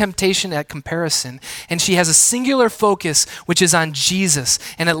any temptation at comparison, and she has a singular focus, which is on Jesus,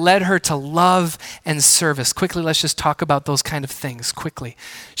 and it led her to love and service. Quickly, let's just talk about those kind of things, quickly.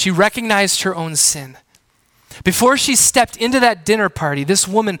 She recognized her own sin. Before she stepped into that dinner party, this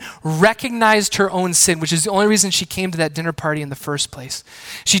woman recognized her own sin, which is the only reason she came to that dinner party in the first place.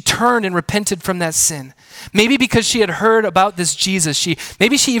 She turned and repented from that sin. Maybe because she had heard about this Jesus.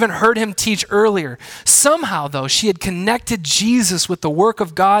 Maybe she even heard him teach earlier. Somehow, though, she had connected Jesus with the work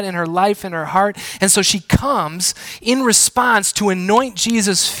of God in her life and her heart, and so she comes in response to anoint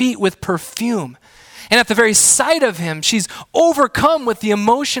Jesus' feet with perfume. And at the very sight of him, she's overcome with the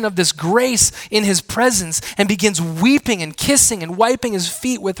emotion of this grace in his presence and begins weeping and kissing and wiping his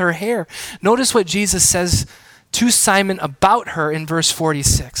feet with her hair. Notice what Jesus says to Simon about her in verse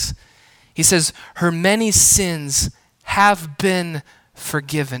 46. He says, her many sins have been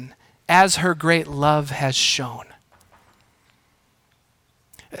forgiven, as her great love has shown.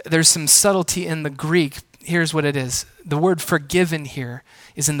 There's some subtlety in the Greek. Here's what it is. The word forgiven here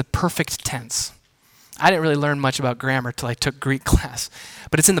is in the perfect tense. I didn't really learn much about grammar till I took Greek class,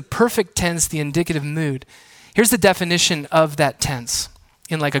 but it's in the perfect tense, the indicative mood. Here's the definition of that tense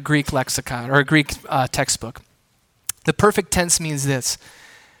in like a Greek lexicon or a Greek textbook. The perfect tense means this.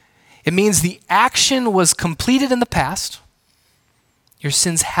 It means the action was completed in the past. Your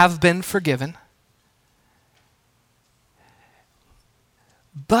sins have been forgiven.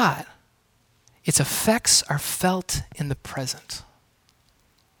 But its effects are felt in the present.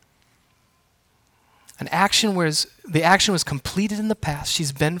 The action was completed in the past.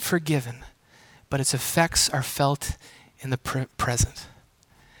 She's been forgiven, but its effects are felt in the present.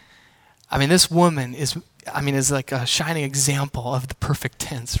 I mean, this woman is like a shining example of the perfect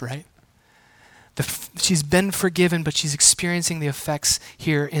tense, right? She's been forgiven, but she's experiencing the effects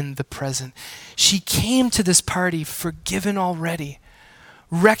here in the present. She came to this party forgiven already,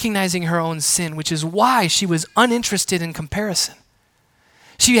 recognizing her own sin, which is why she was uninterested in comparison.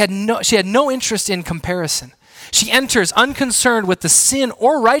 She had no interest in comparison. She enters unconcerned with the sin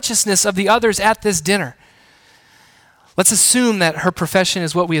or righteousness of the others at this dinner. Let's assume that her profession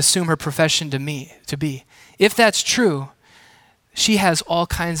is what we assume her profession to be. If that's true, she has all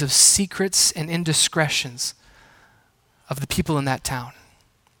kinds of secrets and indiscretions of the people in that town.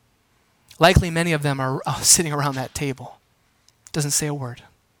 Likely many of them are sitting around that table. Doesn't say a word.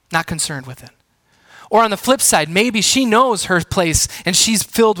 Not concerned with it. Or on the flip side, maybe she knows her place and she's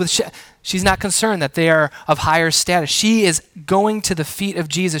filled with She's not concerned that they are of higher status. She is going to the feet of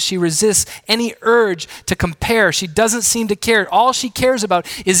Jesus. She resists any urge to compare. She doesn't seem to care. All she cares about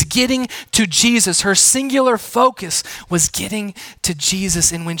is getting to Jesus. Her singular focus was getting to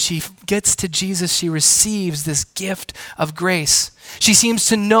Jesus. And when she gets to Jesus, she receives this gift of grace. She seems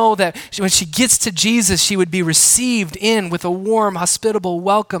to know that when she gets to Jesus, she would be received in with a warm, hospitable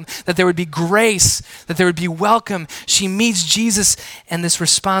welcome, that there would be grace, that there would be welcome. She meets Jesus, and this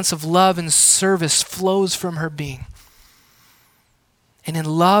response of love and service flows from her being. And in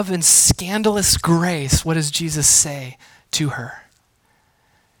love and scandalous grace, what does Jesus say to her?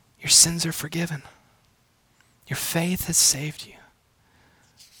 Your sins are forgiven. Your faith has saved you.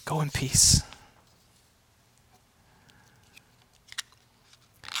 Go in peace.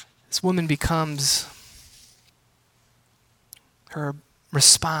 This woman becomes, her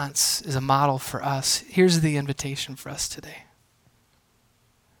response is a model for us. Here's the invitation for us today.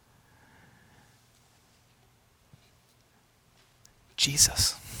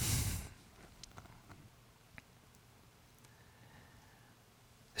 Jesus.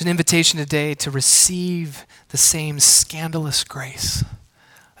 There's an invitation today to receive the same scandalous grace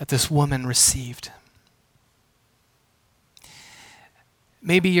that this woman received.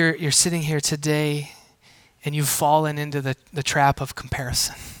 Maybe you're sitting here today and you've fallen into the trap of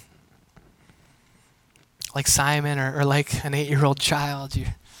comparison. Like Simon or like an 8-year-old child,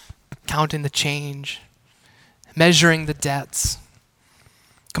 you're counting the change, measuring the debts,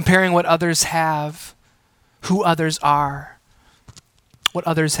 comparing what others have, who others are, what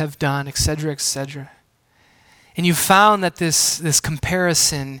others have done, etc., etc. And you've found that this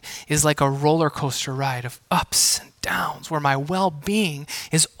comparison is like a roller coaster ride of ups and downs, where my well-being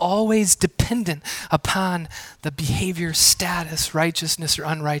is always dependent upon the behavior, status, righteousness, or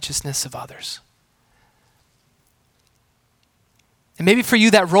unrighteousness of others. And maybe for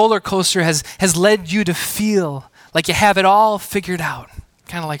you, that roller coaster has led you to feel like you have it all figured out,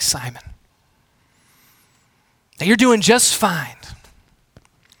 kind of like Simon. That you're doing just fine.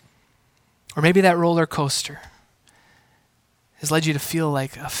 Or maybe that roller coaster has led you to feel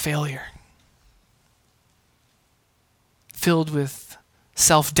like a failure, filled with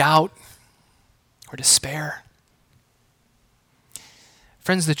self-doubt or despair.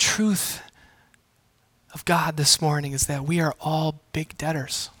 Friends, the truth of God this morning is that we are all big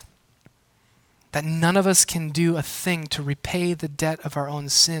debtors, that none of us can do a thing to repay the debt of our own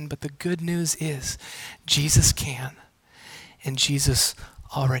sin, but the good news is Jesus can, and Jesus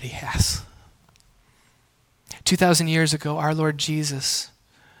already has. 2,000 years ago, our Lord Jesus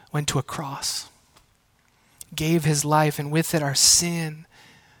went to a cross, gave his life, and with it our sin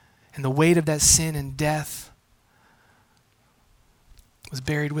and the weight of that sin and death was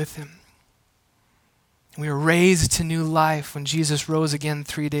buried with him. And we were raised to new life when Jesus rose again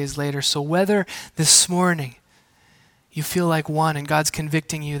 3 days later. So whether this morning you feel like one and God's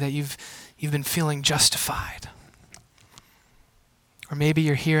convicting you that you've been feeling justified, or maybe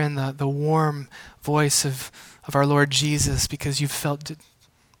you're hearing the warm voice of our Lord Jesus because you've felt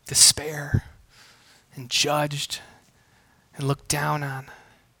despair and judged and looked down on.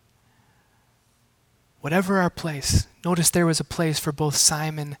 Whatever our place, notice there was a place for both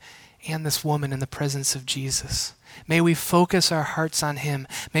Simon and this woman in the presence of Jesus. May we focus our hearts on him.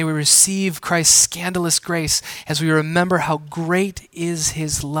 May we receive Christ's scandalous grace as we remember how great is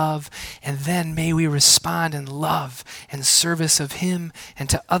his love. And then may we respond in love and service of him and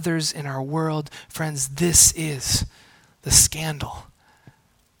to others in our world. Friends, this is the scandal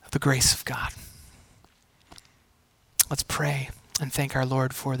of the grace of God. Let's pray and thank our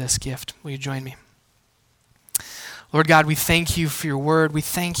Lord for this gift. Will you join me? Lord God, we thank you for your word. We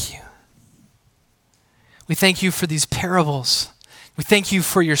thank you. We thank you for these parables. We thank you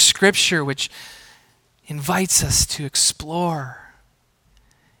for your scripture, which invites us to explore,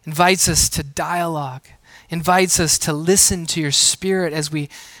 invites us to dialogue, invites us to listen to your spirit as we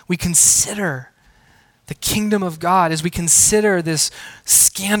consider the kingdom of God, as we consider this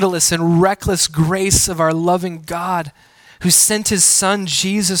scandalous and reckless grace of our loving God who sent his son,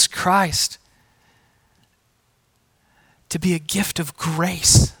 Jesus Christ, to be a gift of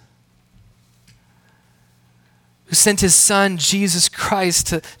grace, who sent his son, Jesus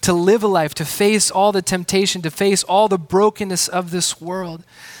Christ, to live a life, to face all the temptation, to face all the brokenness of this world,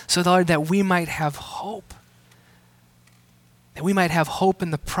 so, Lord, that we might have hope. That we might have hope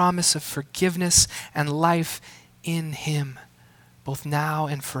in the promise of forgiveness and life in him, both now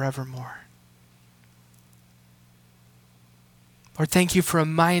and forevermore. Lord, thank you for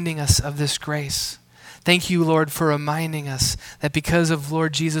reminding us of this grace. Thank you, Lord, for reminding us that because of,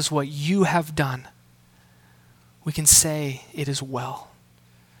 Lord Jesus, what you have done, we can say it is well.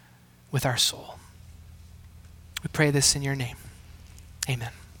 with our soul. We pray this in your name.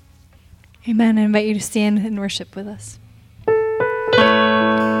 Amen. Amen. I invite you to stand and worship with us.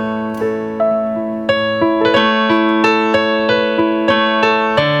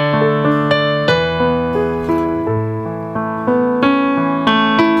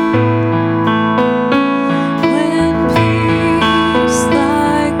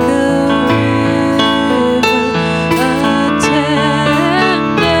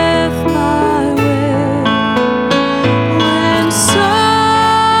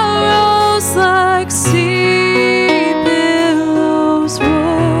 Like sea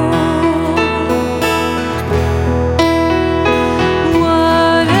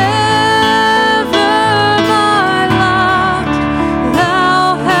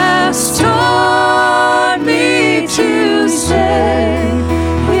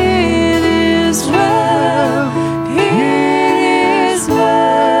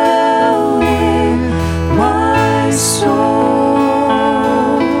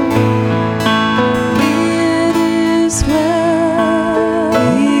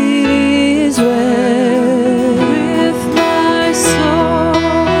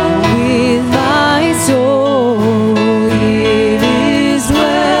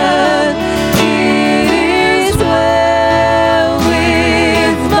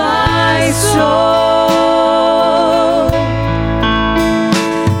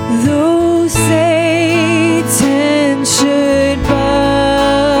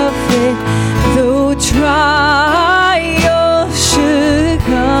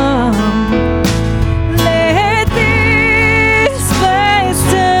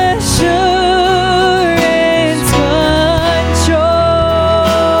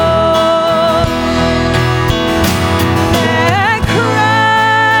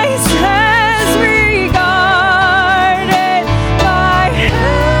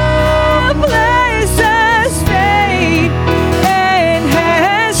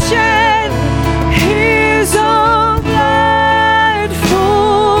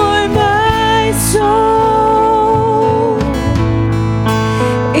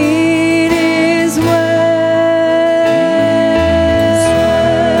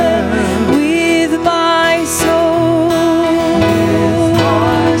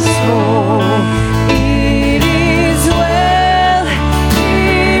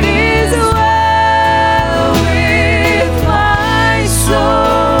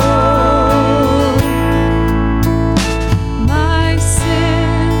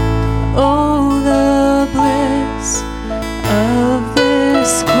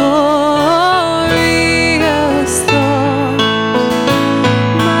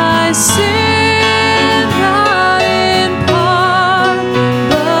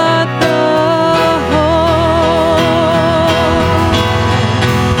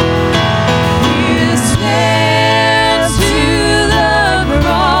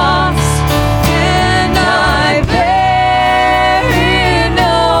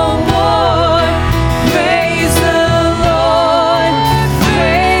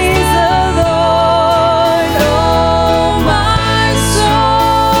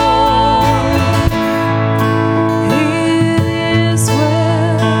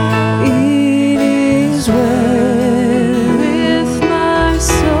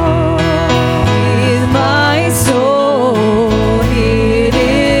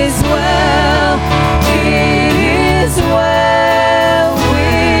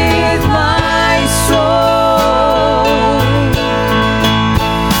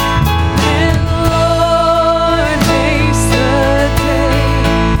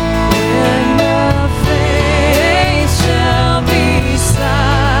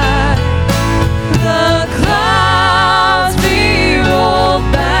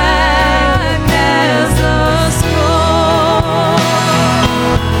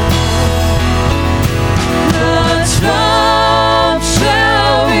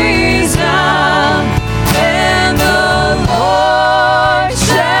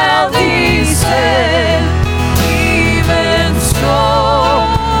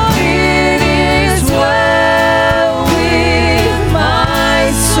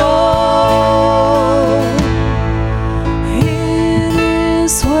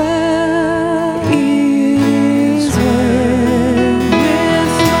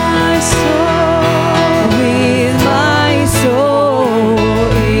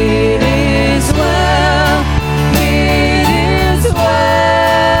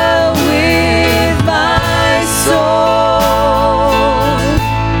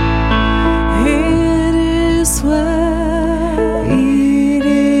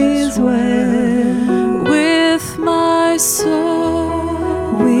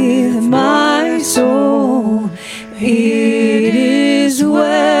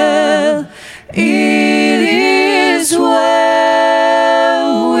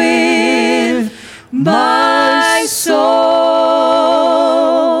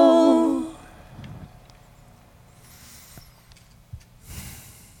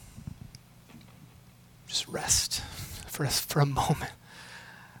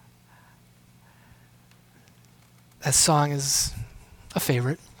that song is a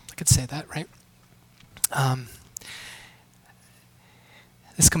favorite. I could say that, right?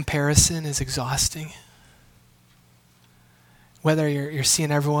 This comparison is exhausting. Whether you're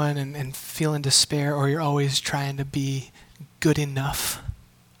seeing everyone and feeling despair, or you're always trying to be good enough.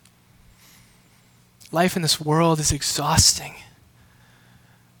 Life in this world is exhausting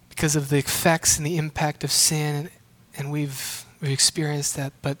because of the effects and the impact of sin, and we've experienced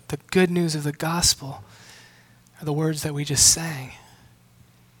that. But the good news of the gospel are the words that we just sang.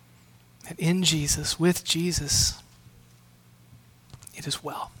 That in Jesus, with Jesus, it is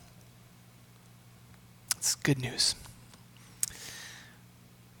well. It's good news.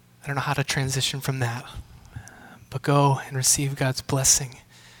 I don't know how to transition from that, but go and receive God's blessing.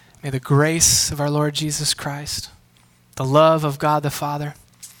 May the grace of our Lord Jesus Christ, the love of God the Father,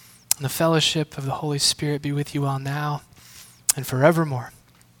 and the fellowship of the Holy Spirit be with you all now and forevermore.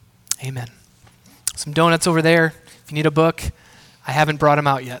 Amen. Some donuts over there. If you need a book, I haven't brought them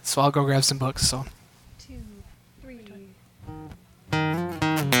out yet, so I'll go grab some books. So. 2, 3.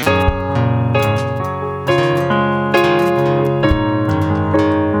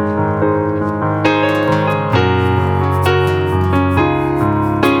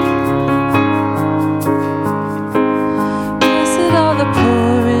 Blessed are the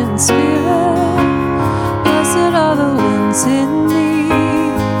poor in spirit, blessed are the ones in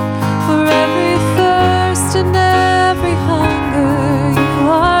need. For every thirst and every hunger, you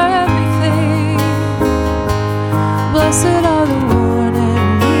are everything. Blessed are the worn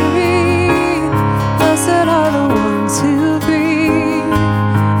and weary, blessed are the ones who grieve.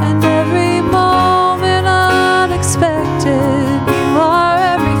 And every moment unexpected, you are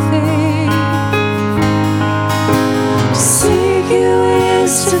everything. To seek you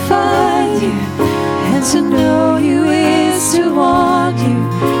is to find you, and to know you is to want you.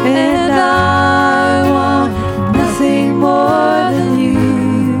 And I want nothing more than you.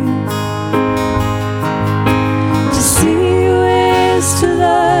 To see you is to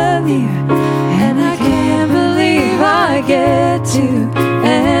love you, and I can't believe I get to.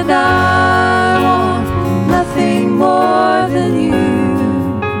 And I want nothing more than you.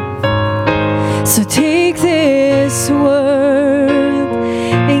 So take this word